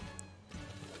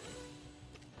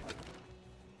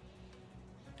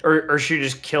 Or should you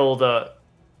just kill the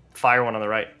fire one on the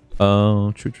right?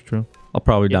 Oh, true. I'll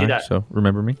probably die, so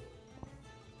remember me.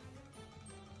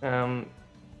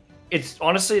 It's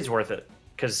worth it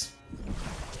because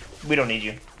we don't need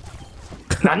you.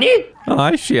 Nani? Oh,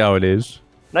 I see how it is.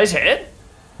 Nice hit.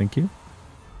 Thank you.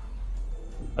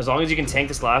 As long as you can tank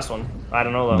this last one. I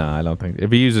don't know though. No, I don't think.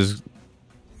 If he uses,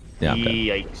 yeah. Okay.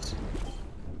 Yikes.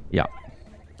 Yeah.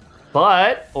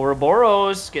 But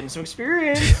Ouroboros getting some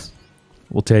experience.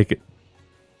 We'll take it.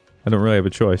 I don't really have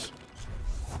a choice.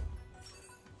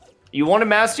 You wanted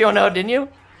Masteel now, didn't you?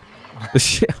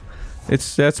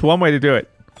 That's one way to do it.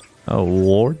 Oh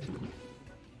Lord.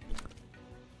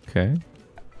 Okay.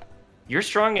 You're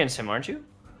strong against him, aren't you?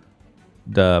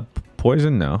 The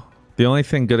poison, no. The only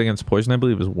thing good against poison, I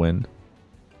believe, is wind.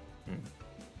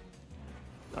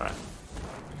 All right.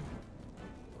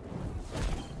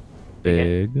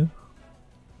 Big.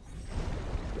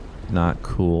 Not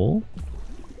cool.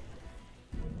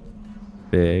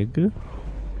 Big.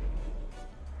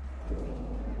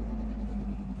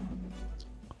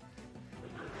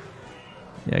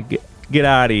 Yeah, get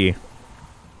out of here.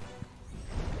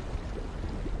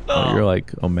 Oh, you're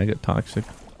like Omega Toxic.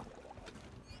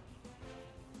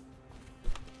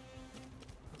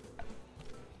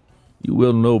 You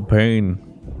will know pain.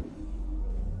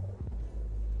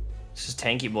 This is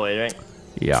Tanky Boy, right?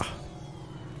 Yeah.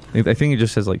 I think it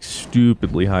just has like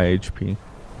stupidly high HP.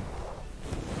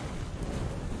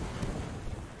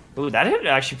 Ooh, that hit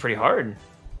actually pretty hard.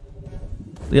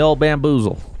 The old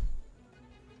bamboozle.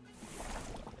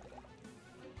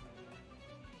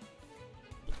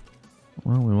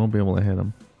 Well, we won't be able to hit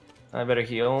him. I better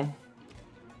heal.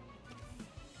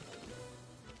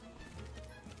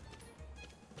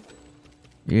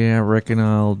 Yeah, I reckon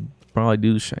I'll probably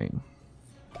do the same.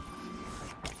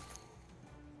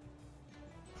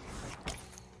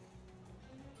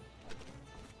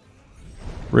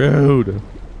 Rude.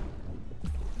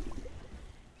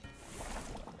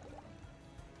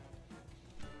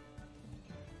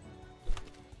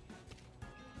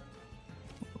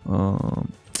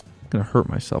 I'm gonna hurt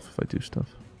myself if I do stuff.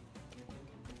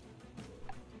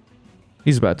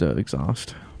 He's about to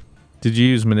exhaust. Did you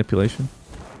use manipulation?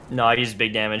 No, I used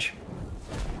big damage.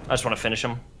 I just want to finish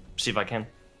him. See if I can.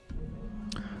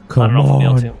 Come I don't know if I'll be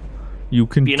able on. to. You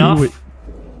can Be do enough? it.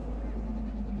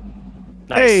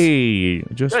 Nice. Hey!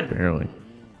 Just Good. barely.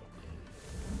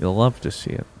 You'll love to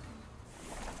see it.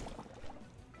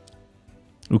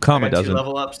 I Ukama got 2 doesn't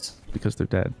level ups. because they're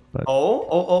dead. But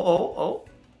Oh.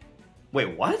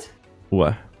 Wait, what?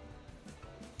 what?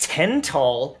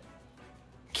 Tentall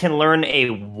can learn a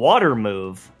water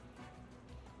move.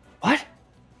 What?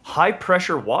 High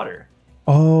pressure water.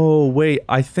 Oh wait,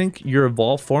 I think your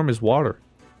evolved form is water.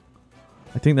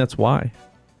 I think that's why.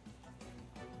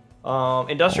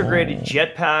 Industrial grade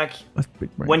jetpack. That's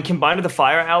big brain. When combined with a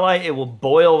fire ally, it will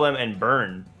boil them and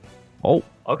burn. Oh,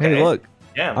 Okay. hey, look.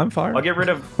 Yeah, I'm fire. I'll get rid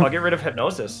of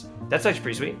hypnosis. That's actually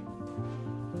pretty sweet.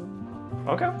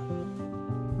 Okay.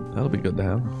 That'll be good to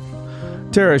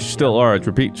have. Terra's still large.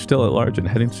 Repeat, still at large and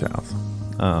heading south.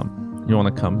 You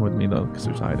want to come with me though, because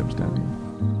there's items down here.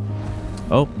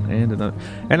 Oh, and another.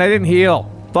 And I didn't heal.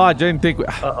 Fudge, I didn't think.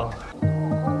 Uh oh.